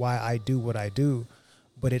 why I do what I do.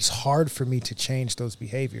 But it's hard for me to change those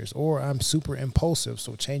behaviors. Or I'm super impulsive.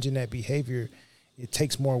 So changing that behavior, it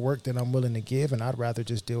takes more work than I'm willing to give. And I'd rather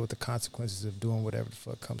just deal with the consequences of doing whatever the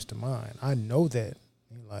fuck comes to mind. I know that.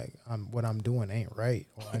 Like, what I'm doing ain't right.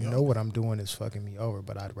 Or I know what I'm doing is fucking me over,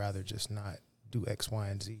 but I'd rather just not do X, Y,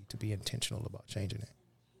 and Z to be intentional about changing it.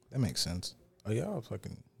 That makes sense. Oh, y'all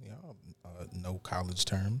know college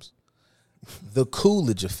terms. The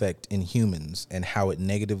Coolidge effect in humans and how it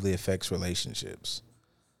negatively affects relationships.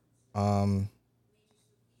 I mean,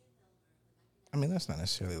 that's not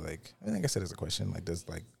necessarily like, I guess that is a question. Like, does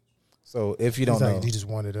like, so if you don't know. He just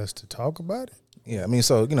wanted us to talk about it? Yeah, I mean,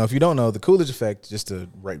 so, if you don't know, the Coolidge effect, just to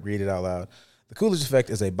read it out loud, the Coolidge effect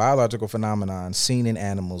is a biological phenomenon seen in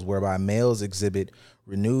animals whereby males exhibit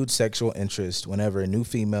renewed sexual interest whenever a new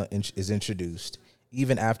female is introduced,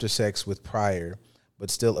 even after sex with prior but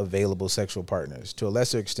still available sexual partners. To a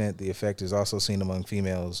lesser extent, the effect is also seen among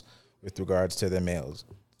females with regards to their males.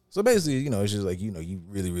 So basically, it's just like, you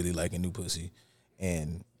really, really like a new pussy.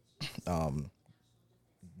 And,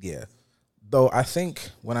 yeah. Though I think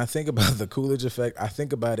when I think about the Coolidge effect, I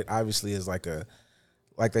think about it obviously as like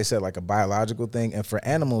they said, like a biological thing. And for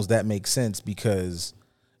animals, that makes sense because,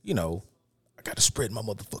 I got to spread my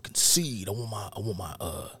motherfucking seed. I want my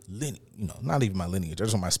lineage, not even my lineage. I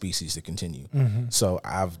just want my species to continue. Mm-hmm. So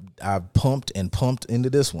I've pumped into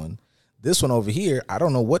this one. This one over here, I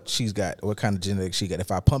don't know what she's got, what kind of genetics she got.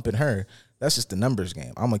 If I pump in her, that's just the numbers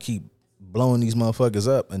game. I'm gonna keep blowing these motherfuckers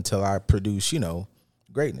up until I produce,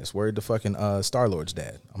 greatness. Word to fucking Star-Lord's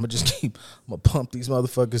dad. I'm gonna pump these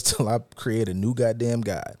motherfuckers till I create a new goddamn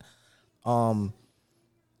god. I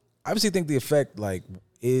obviously think the effect like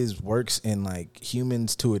works in like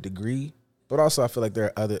humans to a degree, but also I feel like there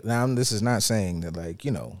are other. Now this is not saying that like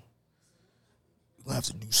we're gonna have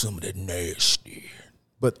to do some of that nasty,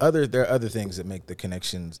 but there are other things that make the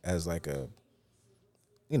connections as like a,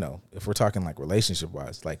 if we're talking like relationship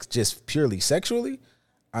wise, like just purely sexually.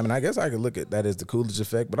 I mean, I guess I could look at that as the Coolidge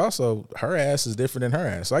effect, but also her ass is different than her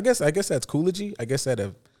ass. So I guess that's Coolidge-y. I guess that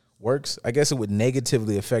works. I guess it would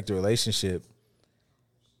negatively affect a relationship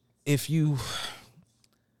if you.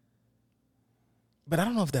 But I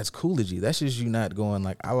don't know if that's Coolidge-y. That's just you not going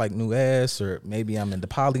like, I like new ass, or maybe I'm into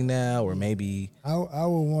poly now, or maybe. I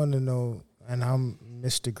would want to know, and I'm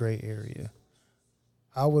Mr. Gray Area.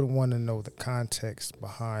 I would want to know the context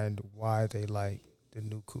behind why they like the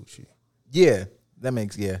new coochie. Yeah. That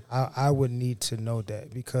makes, yeah. I would need to know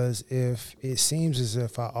that, because if it seems as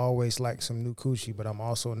if I always like some new coochie, but I'm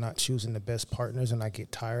also not choosing the best partners and I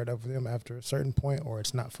get tired of them after a certain point, or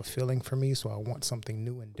it's not fulfilling for me, so I want something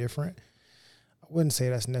new and different, I wouldn't say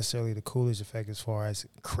that's necessarily the Coolidge effect as far as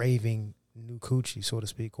craving new coochie, so to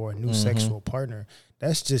speak, or a new sexual partner.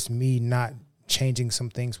 That's just me not changing some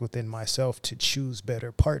things within myself to choose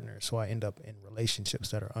better partners. So I end up in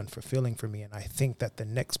relationships that are unfulfilling for me. And I think that the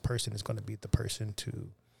next person is going to be the person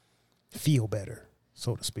to feel better,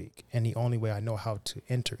 so to speak. And the only way I know how to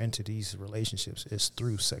enter into these relationships is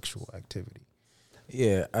through sexual activity.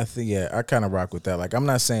 Yeah, I think, I kind of rock with that. Like, I'm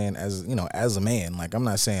not saying as a man, like, I'm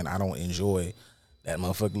not saying I don't enjoy, that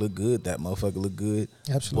motherfucker look good. That motherfucker look good.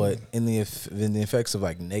 Absolutely. But in the effects of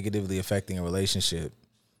like negatively affecting a relationship,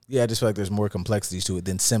 yeah, I just feel like there's more complexities to it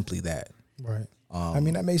than simply that. Right. I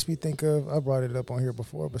mean, that makes me think of, I brought it up on here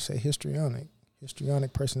before, but say histrionic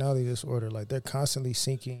personality disorder. Like they're constantly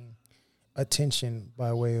seeking attention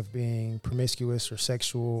by way of being promiscuous or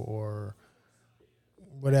sexual or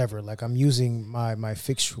whatever. Like I'm using my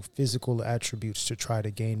physical attributes to try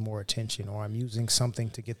to gain more attention, or I'm using something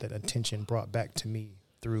to get that attention brought back to me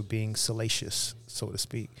through being salacious, so to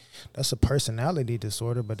speak. That's a personality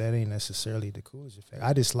disorder, but that ain't necessarily the Coolidge effect.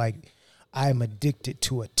 I just like, I'm addicted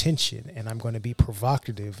to attention, and I'm going to be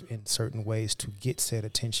provocative in certain ways to get said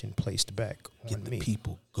attention placed back Get on the me.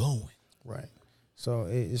 people going. Right. So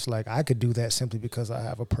it's like I could do that simply because I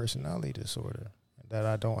have a personality disorder that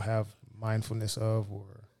I don't have mindfulness of, or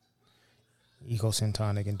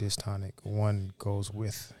egosyntonic and dystonic. One goes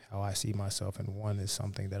with how I see myself, and one is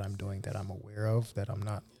something that I'm doing that I'm aware of that I'm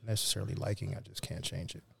not necessarily liking. I just can't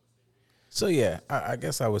change it. So yeah, I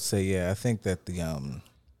guess I would say, yeah, I think that the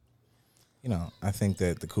I think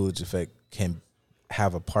that the Coolidge effect can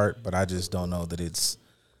have a part, but I just don't know that it's,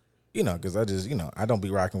 because I just, I don't be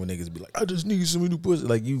rocking with niggas be like, I just need some new pussy.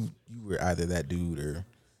 Like you were either that dude or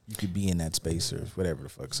you could be in that space or whatever the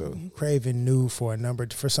fuck. So Craving new for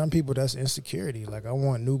some people that's insecurity. Like I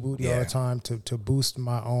want new booty all the time to boost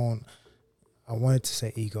my own. I wanted to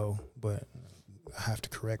say ego, but I have to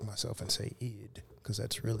correct myself and say id, because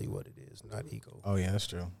that's really what it is, not ego. Oh yeah, that's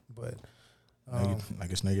true. But I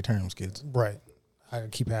guess know your terms, kids. right,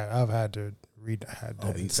 I've had to read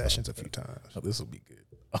that in sessions a few times. Oh, this will be good.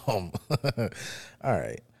 All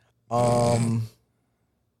right.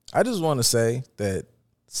 I just want to say that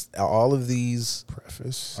all of these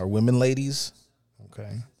Preface. are women ladies.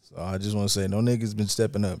 Okay. So I just want to say, no niggas been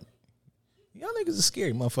stepping up. Y'all niggas are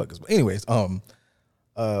scary motherfuckers. But anyways,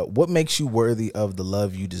 what makes you worthy of the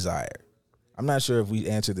love you desire? I'm not sure if we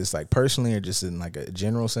answer this like personally or just in like a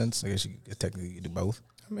general sense. I guess you could technically do both.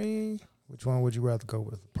 I mean, which one would you rather go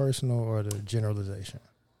with, personal or the generalization?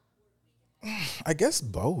 I guess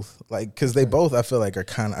both. Like, because they both, I feel like, are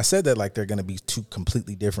kind of, I said that like they're going to be two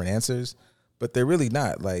completely different answers, but they're really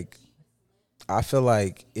not. Like, I feel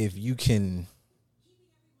like if you can,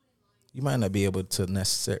 you might not be able to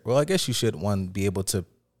necessarily, well, I guess you should, I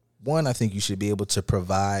think you should be able to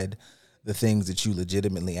provide the things that you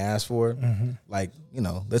legitimately ask for. Mm-hmm. Like,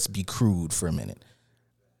 let's be crude for a minute.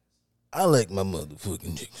 I like my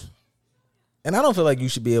motherfucking chicks. And I don't feel like you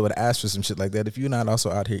should be able to ask for some shit like that if you're not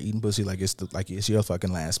also out here eating pussy like it's your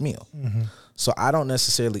fucking last meal. Mm-hmm. So I don't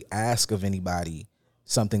necessarily ask of anybody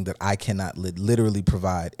something that I cannot literally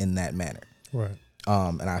provide in that manner. Right.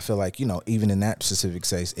 And I feel like, even in that specific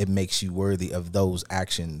case, it makes you worthy of those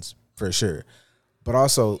actions for sure. But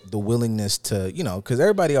also the willingness to, because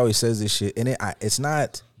everybody always says this shit, and it's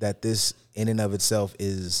not that this in and of itself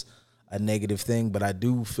is a negative thing, but I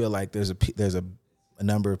do feel like there's a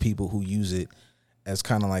number of people who use it as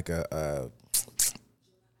kind of like a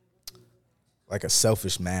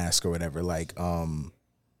selfish mask or whatever. Like,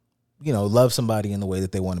 love somebody in the way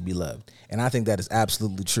that they want to be loved. And I think that is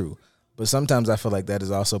absolutely true. But sometimes I feel like that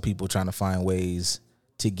is also people trying to find ways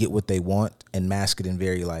to get what they want and mask it in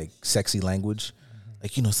very like sexy language.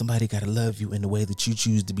 Like, somebody got to love you in the way that you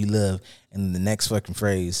choose to be loved. And the next fucking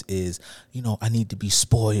phrase is, I need to be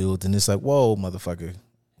spoiled. And it's like, whoa, motherfucker,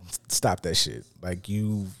 stop that shit. Like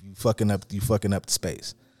you fucking up the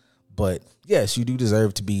space. But yes, you do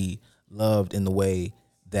deserve to be loved in the way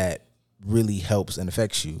that really helps and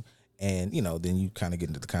affects you. And, then you kind of get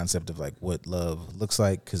into the concept of like what love looks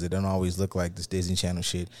like, because it don't always look like this Disney Channel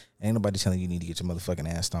shit. Ain't nobody telling you need to get your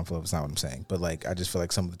motherfucking ass stomped for love. It's not what I'm saying. But like, I just feel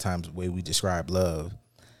like some of the times the way we describe love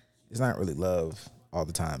is not really love all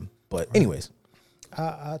the time. But anyways.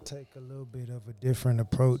 I take a little bit of a different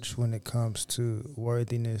approach when it comes to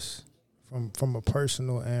worthiness from a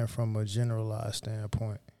personal and from a generalized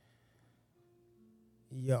standpoint.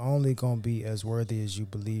 You're only going to be as worthy as you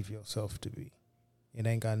believe yourself to be. It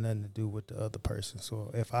ain't got nothing to do with the other person.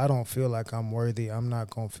 So if I don't feel like I'm worthy, I'm not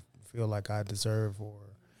going to feel like I deserve or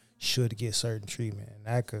should get certain treatment. And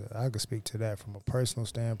I could speak to that from a personal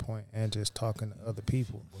standpoint and just talking to other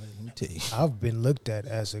people. Let me tell you. I've been looked at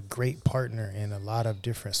as a great partner in a lot of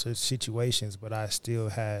different situations, but I still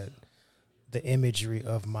had the imagery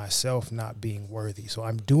of myself not being worthy. So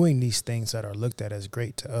I'm doing these things that are looked at as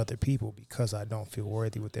great to other people because I don't feel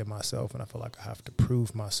worthy within myself, and I feel like I have to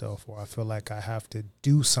prove myself, or I feel like I have to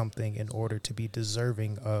do something in order to be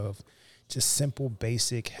deserving of just simple,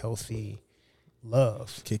 basic, healthy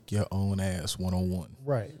love. Kick your own ass 101.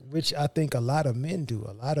 Right, which I think a lot of men do.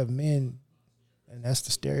 A lot of men, and that's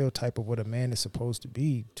the stereotype of what a man is supposed to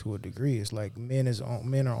be to a degree. It's like men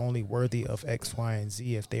are only worthy of X, Y, and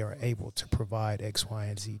Z if they are able to provide X, Y,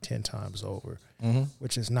 and Z 10 times over,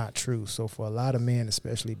 which is not true. So for a lot of men,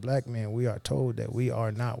 especially black men, we are told that we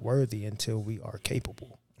are not worthy until we are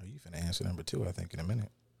capable. Oh, you finna answer number 2, I think, in a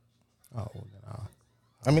minute. Oh, well, then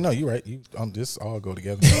I mean, no, you're right. This all go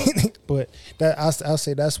together. but that I'll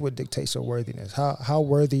say that's what dictates your worthiness. How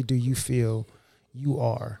worthy do you feel you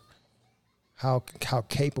are? How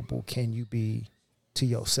capable can you be to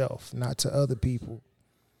yourself, not to other people?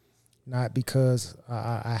 Not because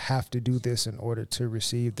I have to do this in order to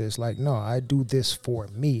receive this. Like, no, I do this for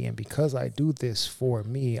me. And because I do this for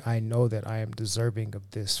me, I know that I am deserving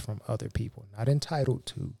of this from other people. Not entitled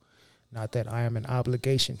to, not that I am an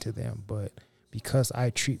obligation to them, but because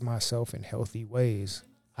I treat myself in healthy ways,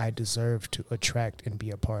 I deserve to attract and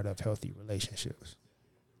be a part of healthy relationships.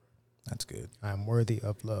 That's good. I'm worthy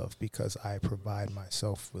of love because I provide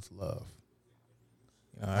myself with love.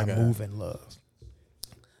 You know, I move in love.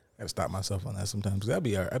 I gotta stop myself on that sometimes. I'd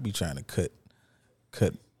be trying to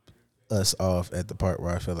cut us off at the part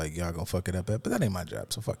where I feel like y'all gonna fuck it up at, but that ain't my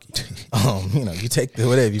job, so fuck you. You know, you take the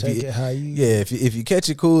whatever. Take it how you. Yeah, if you catch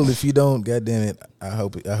it, cool. If you don't, goddamn it, I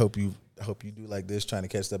hope you do like this, trying to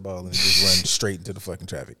catch that ball and it just run straight into the fucking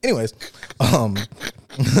traffic. Anyways,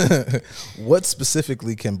 what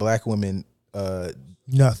specifically can black women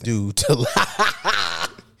Nothing do to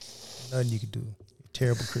Nothing you can do. You're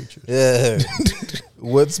terrible creatures. Yeah.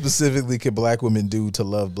 What specifically can black women do to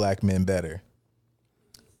love black men better?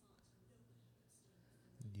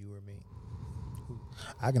 You or me?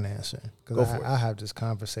 I can answer Go because for it. I have this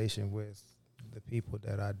conversation with the people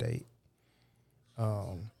that I date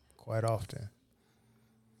quite often.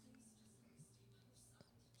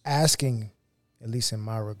 Asking, at least in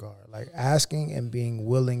my regard, like asking and being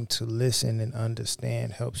willing to listen and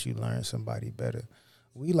understand helps you learn somebody better.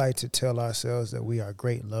 We like to tell ourselves that we are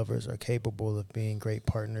great lovers or capable of being great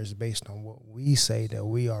partners based on what we say that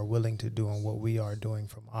we are willing to do and what we are doing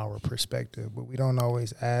from our perspective. But we don't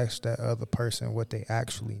always ask that other person what they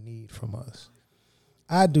actually need from us.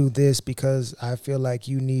 I do this because I feel like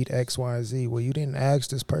you need X, Y, and Z. Well, you didn't ask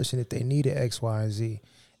this person if they needed X, Y, and Z.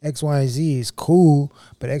 X, Y, and Z is cool,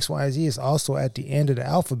 but X, Y, and Z is also at the end of the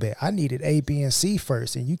alphabet. I needed A, B, and C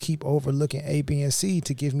first, and you keep overlooking A, B, and C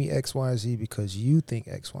to give me X, Y, and Z because you think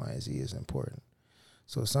X, Y, and Z is important.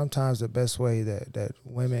 So sometimes the best way that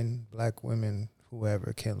women, black women,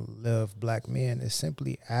 whoever can love black men is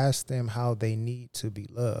simply ask them how they need to be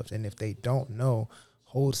loved. And if they don't know,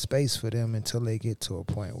 hold space for them until they get to a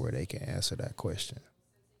point where they can answer that question.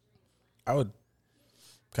 I would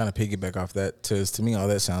kind of piggyback off that, because to me all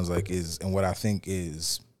that sounds like is, and what I think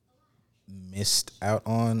is missed out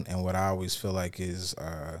on, and what I always feel like is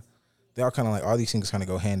they all kind of like, all these things kind of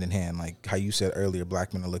go hand in hand. Like how you said earlier,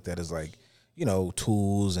 black men are looked at as like, you know,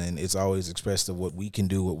 tools, and it's always expressed of what we can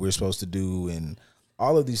do, what we're supposed to do, and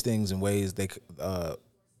all of these things in ways they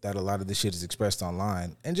that a lot of this shit is expressed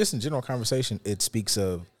online. And just in general conversation, it speaks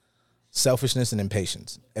of selfishness and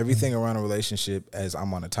impatience. Everything around a relationship, as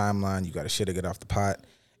I'm on a timeline, you got to shit or get off the pot.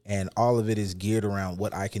 And all of it is geared around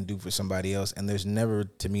what I can do for somebody else. And there's never,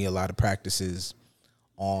 to me, a lot of practices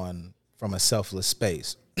from a selfless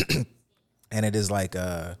space. And it is like,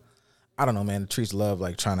 I don't know, man, it treats love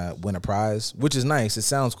like trying to win a prize, which is nice. It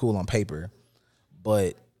sounds cool on paper.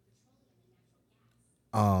 But,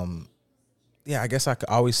 yeah, I guess I could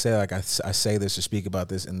always say, like, I say this or speak about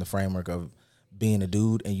this in the framework of being a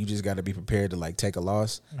dude, and you just got to be prepared to like take a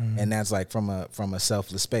loss. And that's like from a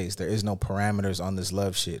selfless space. There is no parameters on this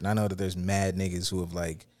love shit. And I know that there's mad niggas who have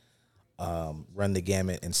like run the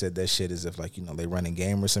gamut and said that shit as if like, you know, they running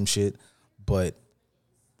game or some shit. But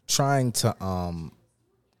trying to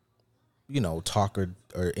you know, talk or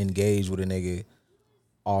engage with a nigga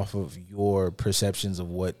off of your perceptions of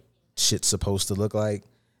what shit's supposed to look like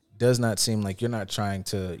does not seem like, you're not trying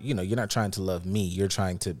to, you know, you're not trying to love me. You're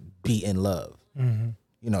trying to be in love.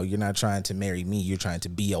 You know, you're not trying to marry me. You're trying to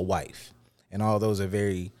be a wife. And all those are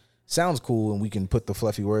very, sounds cool, and we can put the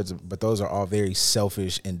fluffy words, but those are all very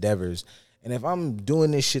selfish endeavors. And if I'm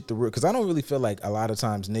doing this shit because I don't really feel like a lot of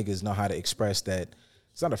times niggas know how to express that.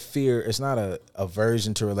 It's not a fear. It's not a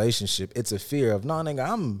aversion to relationship. It's a fear of, no, nigga,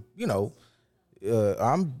 I'm, you know,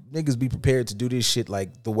 I'm niggas be prepared to do this shit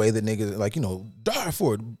like the way that niggas, like, you know, die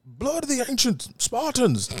for it, blood of the ancient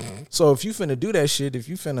Spartans. So if you finna do that shit, if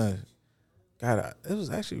you finna, God, it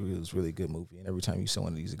was really a good movie. And every time you saw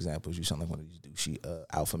one of these examples, you sound like one of these douchey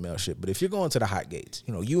alpha male shit. But if you're going to the hot gates,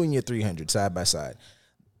 you know, you and your 300 side by side,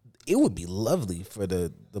 it would be lovely for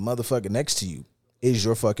the motherfucker next to you is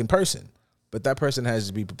your fucking person. but that person has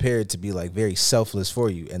to be prepared to be like very selfless for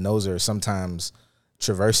you. And those are sometimes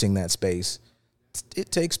traversing that space.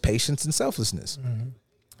 It takes patience and selflessness.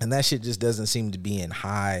 And that shit just doesn't seem to be in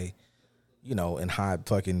high, in high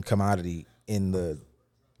fucking commodity in the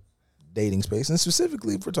dating space. And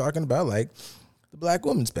specifically if we're talking about like the black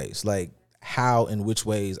woman space, like how and which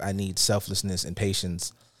ways I need selflessness and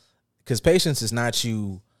patience. Because patience is not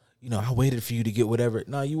I waited for you to get whatever.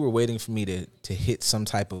 No, you were waiting for me to hit some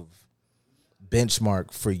type of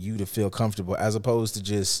benchmark for you to feel comfortable, as opposed to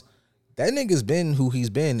just that nigga's been who he's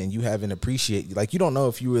been and you haven't appreciated. Like, you don't know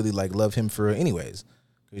if you really like love him for real anyways,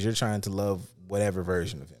 because you're trying to love whatever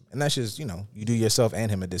version of him. And that's just, you do yourself and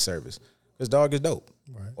him a disservice, because dog is dope,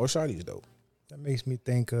 right? Or shawty is dope. That makes me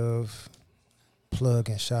think of plug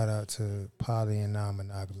and shout out to poly and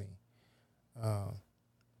non-monogamy.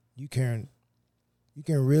 You can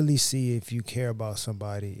really see if you care about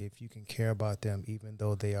somebody, if you can care about them, even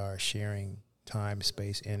though they are sharing time,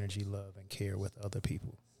 space, energy, love, and care with other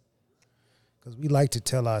people. Because we like to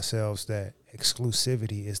tell ourselves that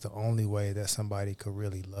exclusivity is the only way that somebody could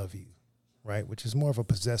really love you, right? Which is more of a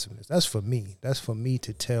possessiveness. That's for me. That's for me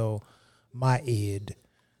to tell my id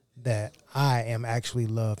that I am actually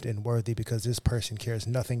loved and worthy because this person cares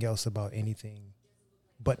nothing else about anything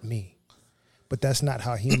but me. But that's not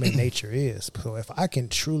how human nature is. So if I can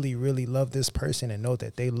truly, really love this person and know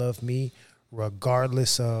that they love me,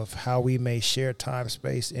 regardless of how we may share time,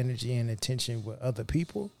 space, energy, and attention with other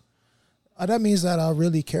people, that means that I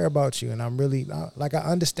really care about you, and I'm really, I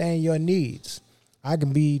understand your needs. I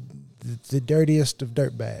can be the dirtiest of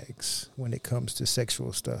dirtbags when it comes to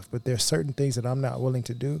sexual stuff, but there's certain things that I'm not willing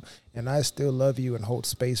to do, and I still love you and hold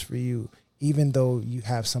space for you, even though you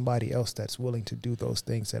have somebody else that's willing to do those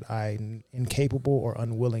things that I'm incapable or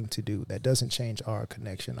unwilling to do. That doesn't change our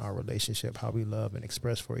connection, our relationship, how we love and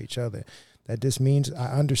express for each other. That just means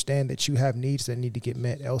I understand that you have needs that need to get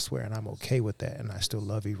met elsewhere, and I'm okay with that, and I still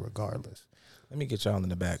love you regardless. Let me get y'all in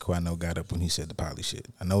the back who I know got up when he said the poly shit.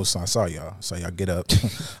 I know, so I saw y'all. I saw y'all get up.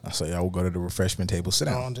 I saw y'all go to the refreshment table. Sit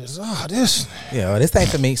down. This. Yeah, this ain't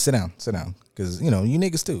for me. Sit down. Because, you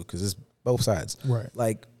niggas too, because it's both sides. Right.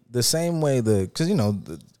 Like, the same way because,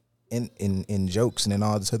 in jokes and in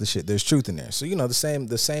all this other shit, there's truth in there. So,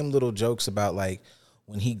 the same little jokes about, like,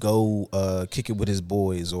 when he go kick it with his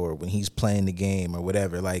boys or when he's playing the game or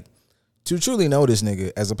whatever, like, to truly know this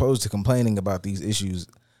nigga as opposed to complaining about these issues.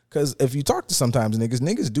 Because if you talk to sometimes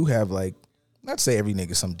niggas do have, like, not to say every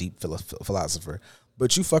nigga some deep philosopher,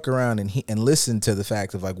 but you fuck around and listen to the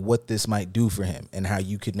fact of, like, what this might do for him and how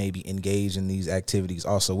you could maybe engage in these activities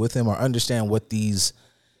also with him, or understand what these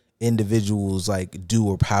individuals, like, do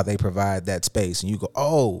or how they provide that space. And you go,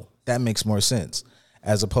 oh, that makes more sense.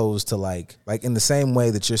 As opposed to, like in the same way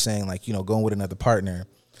that you're saying, like, going with another partner,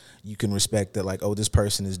 you can respect that, like, oh, this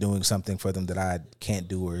person is doing something for them that I can't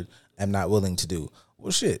do or am not willing to do.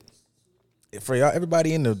 Well, shit, for y'all,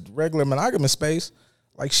 everybody in the regular monogamous space,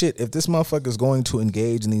 like, shit, if this motherfucker is going to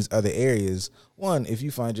engage in these other areas, one, if you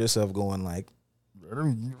find yourself going, like,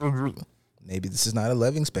 maybe this is not a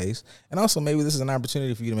loving space, and also maybe this is an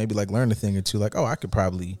opportunity for you to maybe, like, learn a thing or two, like, oh, I could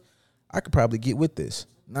probably get with this.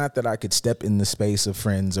 Not that I could step in the space of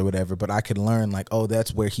friends or whatever, but I could learn, like, oh,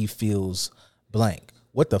 that's where he feels blank.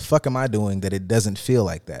 What the fuck am I doing that it doesn't feel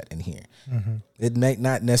like that in here? Mm-hmm. It may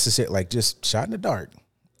not necessarily, like, just shot in the dark.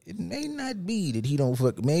 It may not be that he don't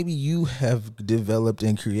fuck. Maybe you have developed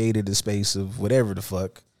and created a space of whatever the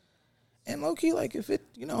fuck. And low key, like, if it,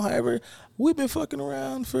 however, we've been fucking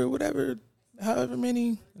around for however many.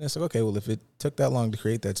 And it's like, okay, well, if it took that long to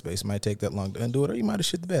create that space, it might take that long to undo it, or you might have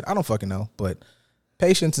shit the bed. I don't fucking know. But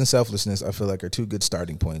patience and selflessness, I feel like, are two good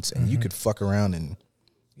starting points. And you could fuck around and,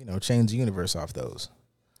 change the universe off those.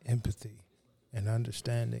 Empathy and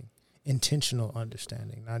understanding, intentional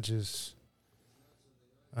understanding, not just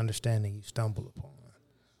understanding you stumble upon.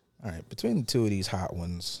 All right, between the two of these hot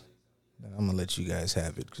ones, then I'm gonna let you guys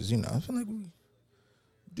have it, because I feel like we're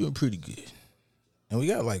doing pretty good, and we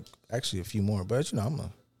got, like, actually a few more, but I'm gonna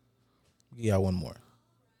give y'all one more.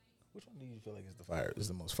 Which one do you feel like is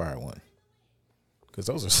the most fire one? Because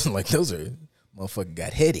those are motherfucker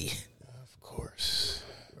got heady. Of course.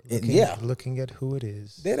 Looking at who it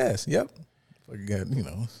is. Dead ass, yep. Fucking got,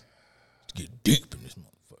 get deep in this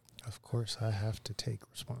motherfucker. Of course, I have to take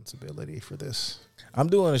responsibility for this. I'm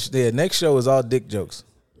doing next show is all dick jokes.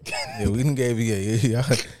 Yeah, we done gave you,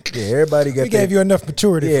 everybody got. We gave you enough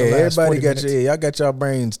maturity. Yeah, for the last everybody 40 got minutes. y'all got y'all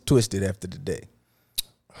brains twisted after the day.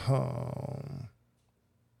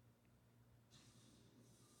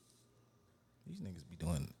 These niggas be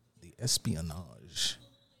doing the espionage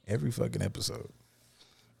every fucking episode.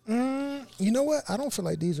 You know what? I don't feel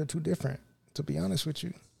like these are too different, to be honest with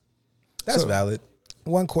you. That's So, valid.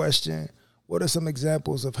 One question: what are some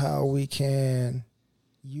examples of how we can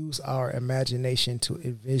use our imagination to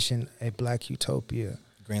envision a Black utopia?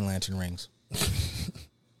 Green Lantern rings.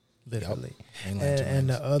 Literally. Green And, Lantern and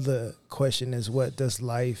rings. the other question is, what does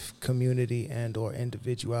life, community, and or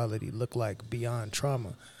individuality look like beyond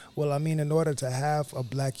trauma? Well, I mean, in order to have a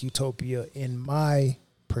Black utopia, in my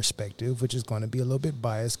perspective, which is going to be a little bit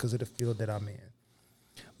biased because of the field that I'm in,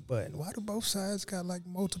 but why do both sides got like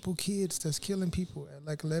multiple kids that's killing people at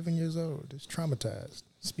like 11 years old? It's traumatized.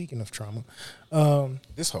 Speaking of trauma,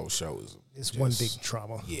 This whole show is it's one big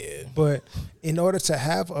trauma. Yeah. But in order to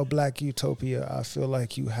have a Black utopia, I feel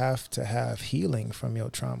like you have to have healing from your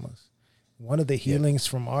traumas. One of the healings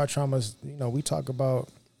from our traumas, we talk about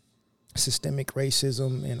systemic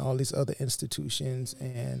racism and all these other institutions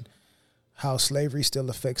and how slavery still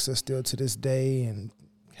affects us still to this day and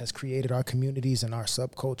has created our communities and our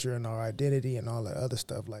subculture and our identity and all that other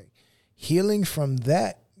stuff. Like, healing from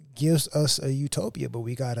that gives us a utopia, but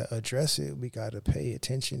we got to address it. We got to pay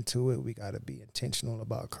attention to it. We got to be intentional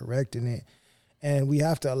about correcting it. And we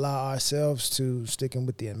have to allow ourselves to, sticking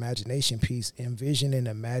with the imagination piece, envision and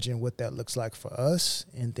imagine what that looks like for us,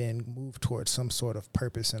 and then move towards some sort of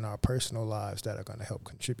purpose in our personal lives that are going to help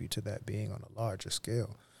contribute to that being on a larger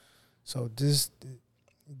scale. So just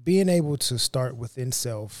being able to start within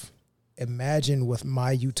self, imagine what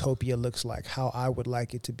my utopia looks like, how I would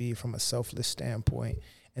like it to be from a selfless standpoint,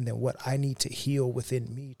 and then what I need to heal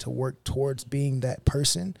within me to work towards being that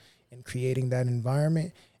person and creating that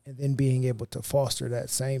environment, and then being able to foster that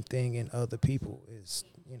same thing in other people is,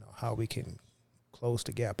 how we can close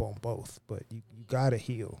the gap on both. But you got to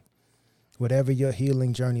heal. Whatever your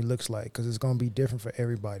healing journey looks like, because it's going to be different for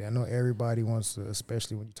everybody. I know everybody wants to,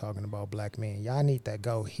 especially when you're talking about Black men, y'all need that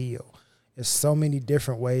go heal. There's so many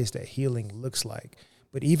different ways that healing looks like.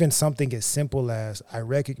 But even something as simple as, I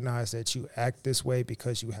recognize that you act this way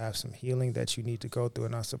because you have some healing that you need to go through,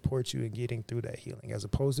 and I support you in getting through that healing. As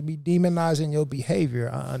opposed to me demonizing your behavior,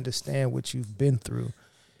 I understand what you've been through.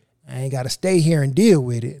 I ain't got to stay here and deal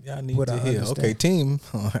with it. Y'all need but to I heal. understand. Okay, team.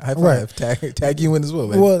 High five. Right. Tag you in as well,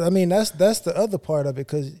 baby. Well, I mean, that's the other part of it,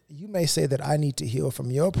 because you may say that I need to heal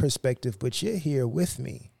from your perspective, but you're here with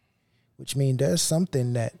me, which means there's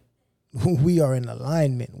something that we are in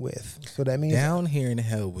alignment with. So that means down here in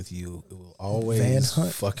hell with you, it will always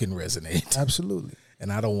fucking resonate. Absolutely.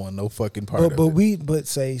 And I don't want no fucking part of it. But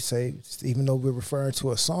say, even though we're referring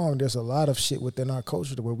to a song, there's a lot of shit within our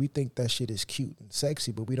culture where we think that shit is cute and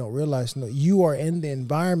sexy, but we don't realize, no, you are in the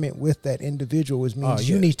environment with that individual, which means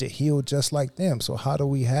you need to heal just like them. So how do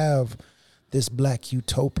we have this Black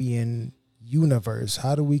utopian universe?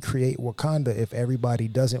 How do we create Wakanda if everybody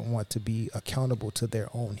doesn't want to be accountable to their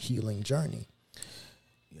own healing journey?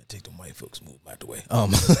 You gotta take them white folks move out the way. I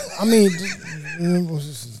mean,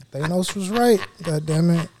 Thanos was right. God damn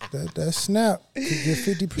it, that snap could get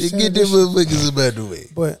 50%. Get them motherfuckers about the way.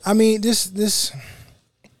 But I mean, this.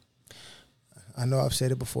 I know I've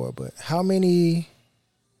said it before, but how many?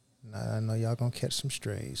 I know y'all gonna catch some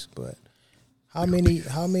strays, but how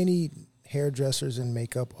many hairdressers and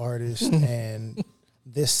makeup artists and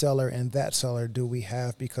this seller and that seller do we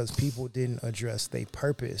have because people didn't address their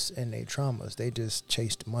purpose and their traumas? They just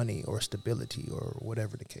chased money or stability or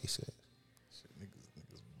whatever the case is. Niggas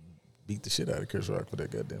beat the shit out of Chris Rock for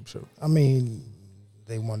that goddamn show. I mean,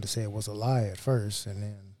 they wanted to say it was a lie at first,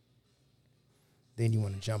 and then you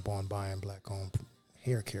want to jump on buying Black-owned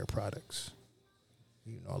hair care products.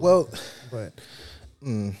 But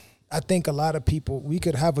I think a lot of people, we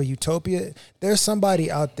could have a utopia. There's somebody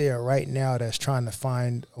out there right now that's trying to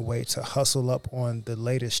find a way to hustle up on the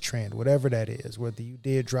latest trend, whatever that is, whether you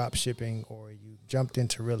did drop shipping or you jumped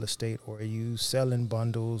into real estate or you selling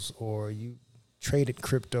bundles or you traded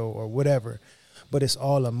crypto or whatever. But it's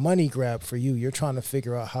all a money grab for you. You're trying to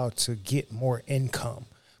figure out how to get more income,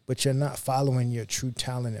 but you're not following your true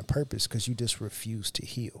talent and purpose because you just refuse to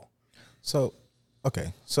heal. So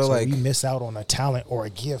So you miss out on a talent or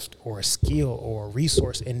a gift or a skill or a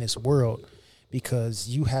resource in this world because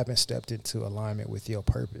you haven't stepped into alignment with your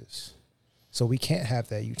purpose. So we can't have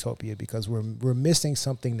that utopia because we're missing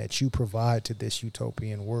something that you provide to this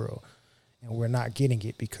utopian world, and we're not getting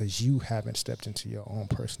it because you haven't stepped into your own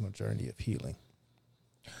personal journey of healing.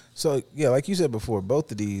 So yeah, like you said before,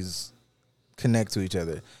 both of these connect to each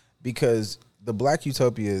other because the Black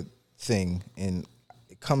utopia thing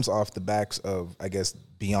comes off the backs of, I guess,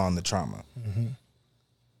 beyond the trauma. Mm-hmm.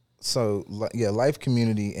 So, yeah, life,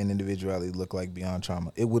 community, and individuality look like beyond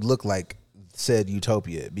trauma. It would look like said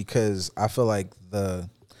utopia because I feel like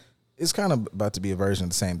it's kind of about to be a version of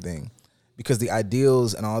the same thing because the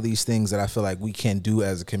ideals and all these things that I feel like we can do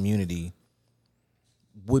as a community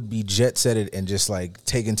would be jet setted and just like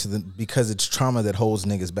taken to the, because it's trauma that holds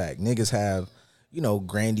niggas back. Niggas have, you know,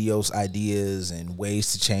 grandiose ideas and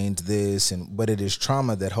ways to change this, but it is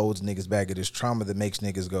trauma that holds niggas back. It is trauma that makes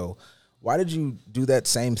niggas go, why did you do that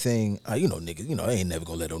same thing? You know, nigga, you know, I ain't never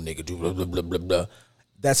gonna let no nigga do blah, blah, blah, blah, blah.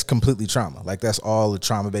 That's completely trauma. Like, that's all a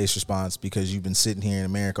trauma-based response, because you've been sitting here in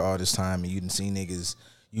America all this time and you didn't see niggas,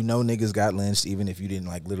 you know, niggas got lynched, even if you didn't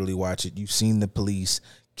like literally watch it. You've seen the police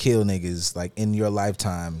kill niggas like in your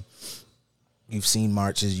lifetime. You've seen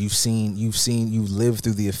marches. You lived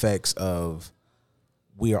through the effects of,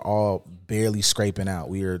 we are all barely scraping out.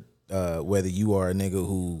 We are, whether you are a nigga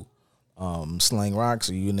who slang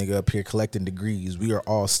rocks or you a nigga up here collecting degrees, we are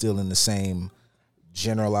all still in the same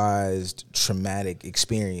generalized traumatic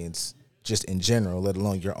experience, just in general, let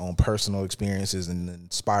alone your own personal experiences, and then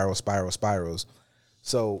spirals.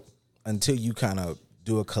 So until you kind of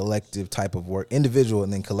do a collective type of work, individual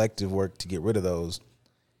and then collective work to get rid of those,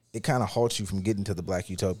 it kind of halts you from getting to the Black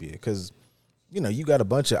Utopia. Because, you know, you got a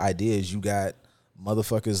bunch of ideas. You got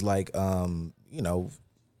motherfuckers like, you know,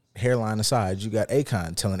 hairline aside, you got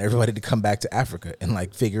Akon telling everybody to come back to Africa and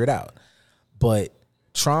like figure it out. But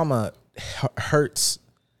trauma hurts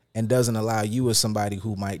and doesn't allow you, as somebody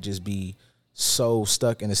who might just be so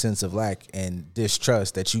stuck in a sense of lack and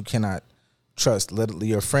distrust that you cannot trust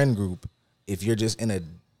your friend group, if you're just in a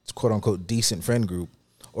quote unquote decent friend group,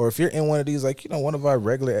 or if you're in one of these, like, you know, one of our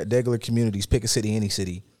regular communities, pick a city, any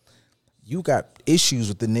city, you got issues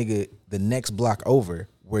with the nigga the next block over,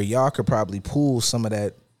 where y'all could probably pool some of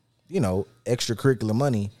that, you know, extracurricular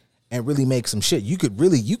money and really make some shit. You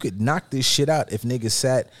could knock this shit out if niggas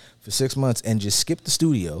sat for 6 months and just skip the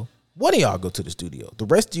studio. One of y'all go to the studio. The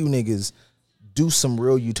rest of you niggas do some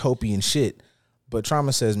real utopian shit. But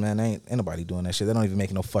trauma says, man, ain't nobody doing that shit. That don't even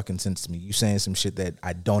make no fucking sense to me. You saying some shit that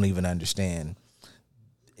I don't even understand.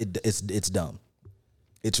 It's dumb.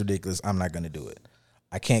 It's ridiculous. I'm not gonna do it.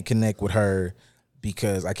 I can't connect with her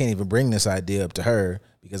because I can't even bring this idea up to her,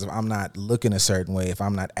 because if I'm not looking a certain way, if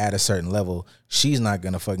I'm not at a certain level, she's not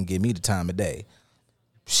gonna fucking give me the time of day.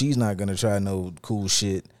 She's not gonna try no cool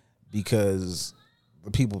shit, because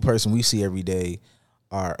the person we see every day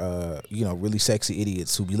are, you know, really sexy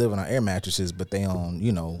idiots who be living on air mattresses, but they own,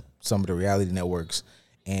 you know, some of the reality networks.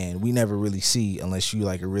 And we never really see, unless you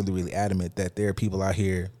like are really, really adamant, that there are people out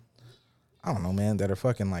here, I don't know, man, that are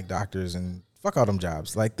fucking like doctors and fuck all them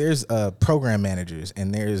jobs. Like, there's program managers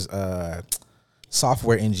and there's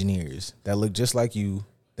software engineers that look just like you,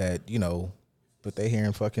 that, you know, put their hair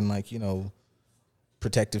in fucking like, you know,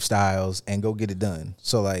 protective styles and go get it done.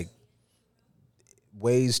 So like,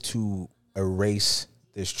 ways to erase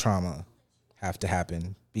this trauma have to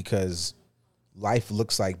happen, because life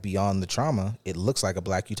looks like, beyond the trauma, it looks like a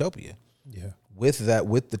Black utopia. Yeah. With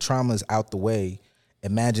the traumas out the way,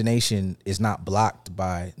 imagination is not blocked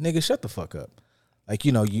by, nigga, shut the fuck up. Like,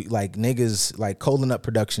 you know, you like niggas, like Cola Nut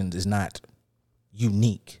Productions is not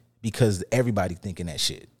unique because everybody thinking that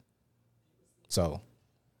shit. So,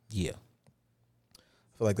 yeah.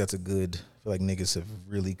 I feel like that's I feel like niggas have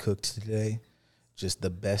really cooked today. Just the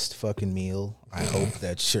best fucking meal. I hope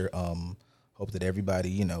that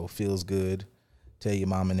everybody, you know, feels good. Tell your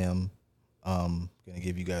mom and them. Gonna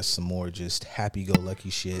give you guys some more just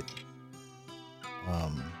happy-go-lucky shit.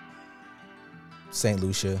 St.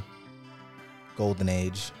 Lucia, Golden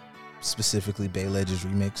Age, specifically Bay Ledge's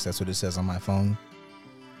remix. That's what it says on my phone.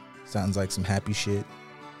 Sounds like some happy shit.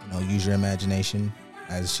 You know, use your imagination,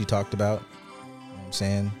 as she talked about. You know what I'm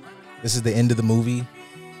saying? This is the end of the movie.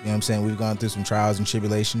 You know what I'm saying? We've gone through some trials and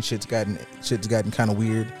tribulations. Shit's gotten kind of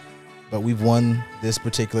weird, but we've won this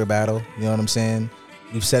particular battle. You know what I'm saying?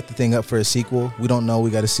 We've set the thing up for a sequel. We don't know. We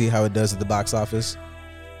got to see how it does at the box office.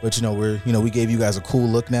 But we gave you guys a cool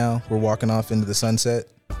look now. We're walking off into the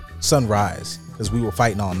sunrise, because we were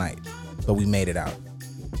fighting all night, but we made it out.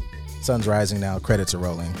 Sun's rising now. Credits are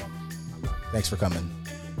rolling. Thanks for coming.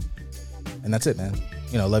 And that's it, man.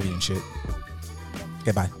 You know, love you and shit.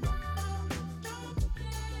 Okay, bye.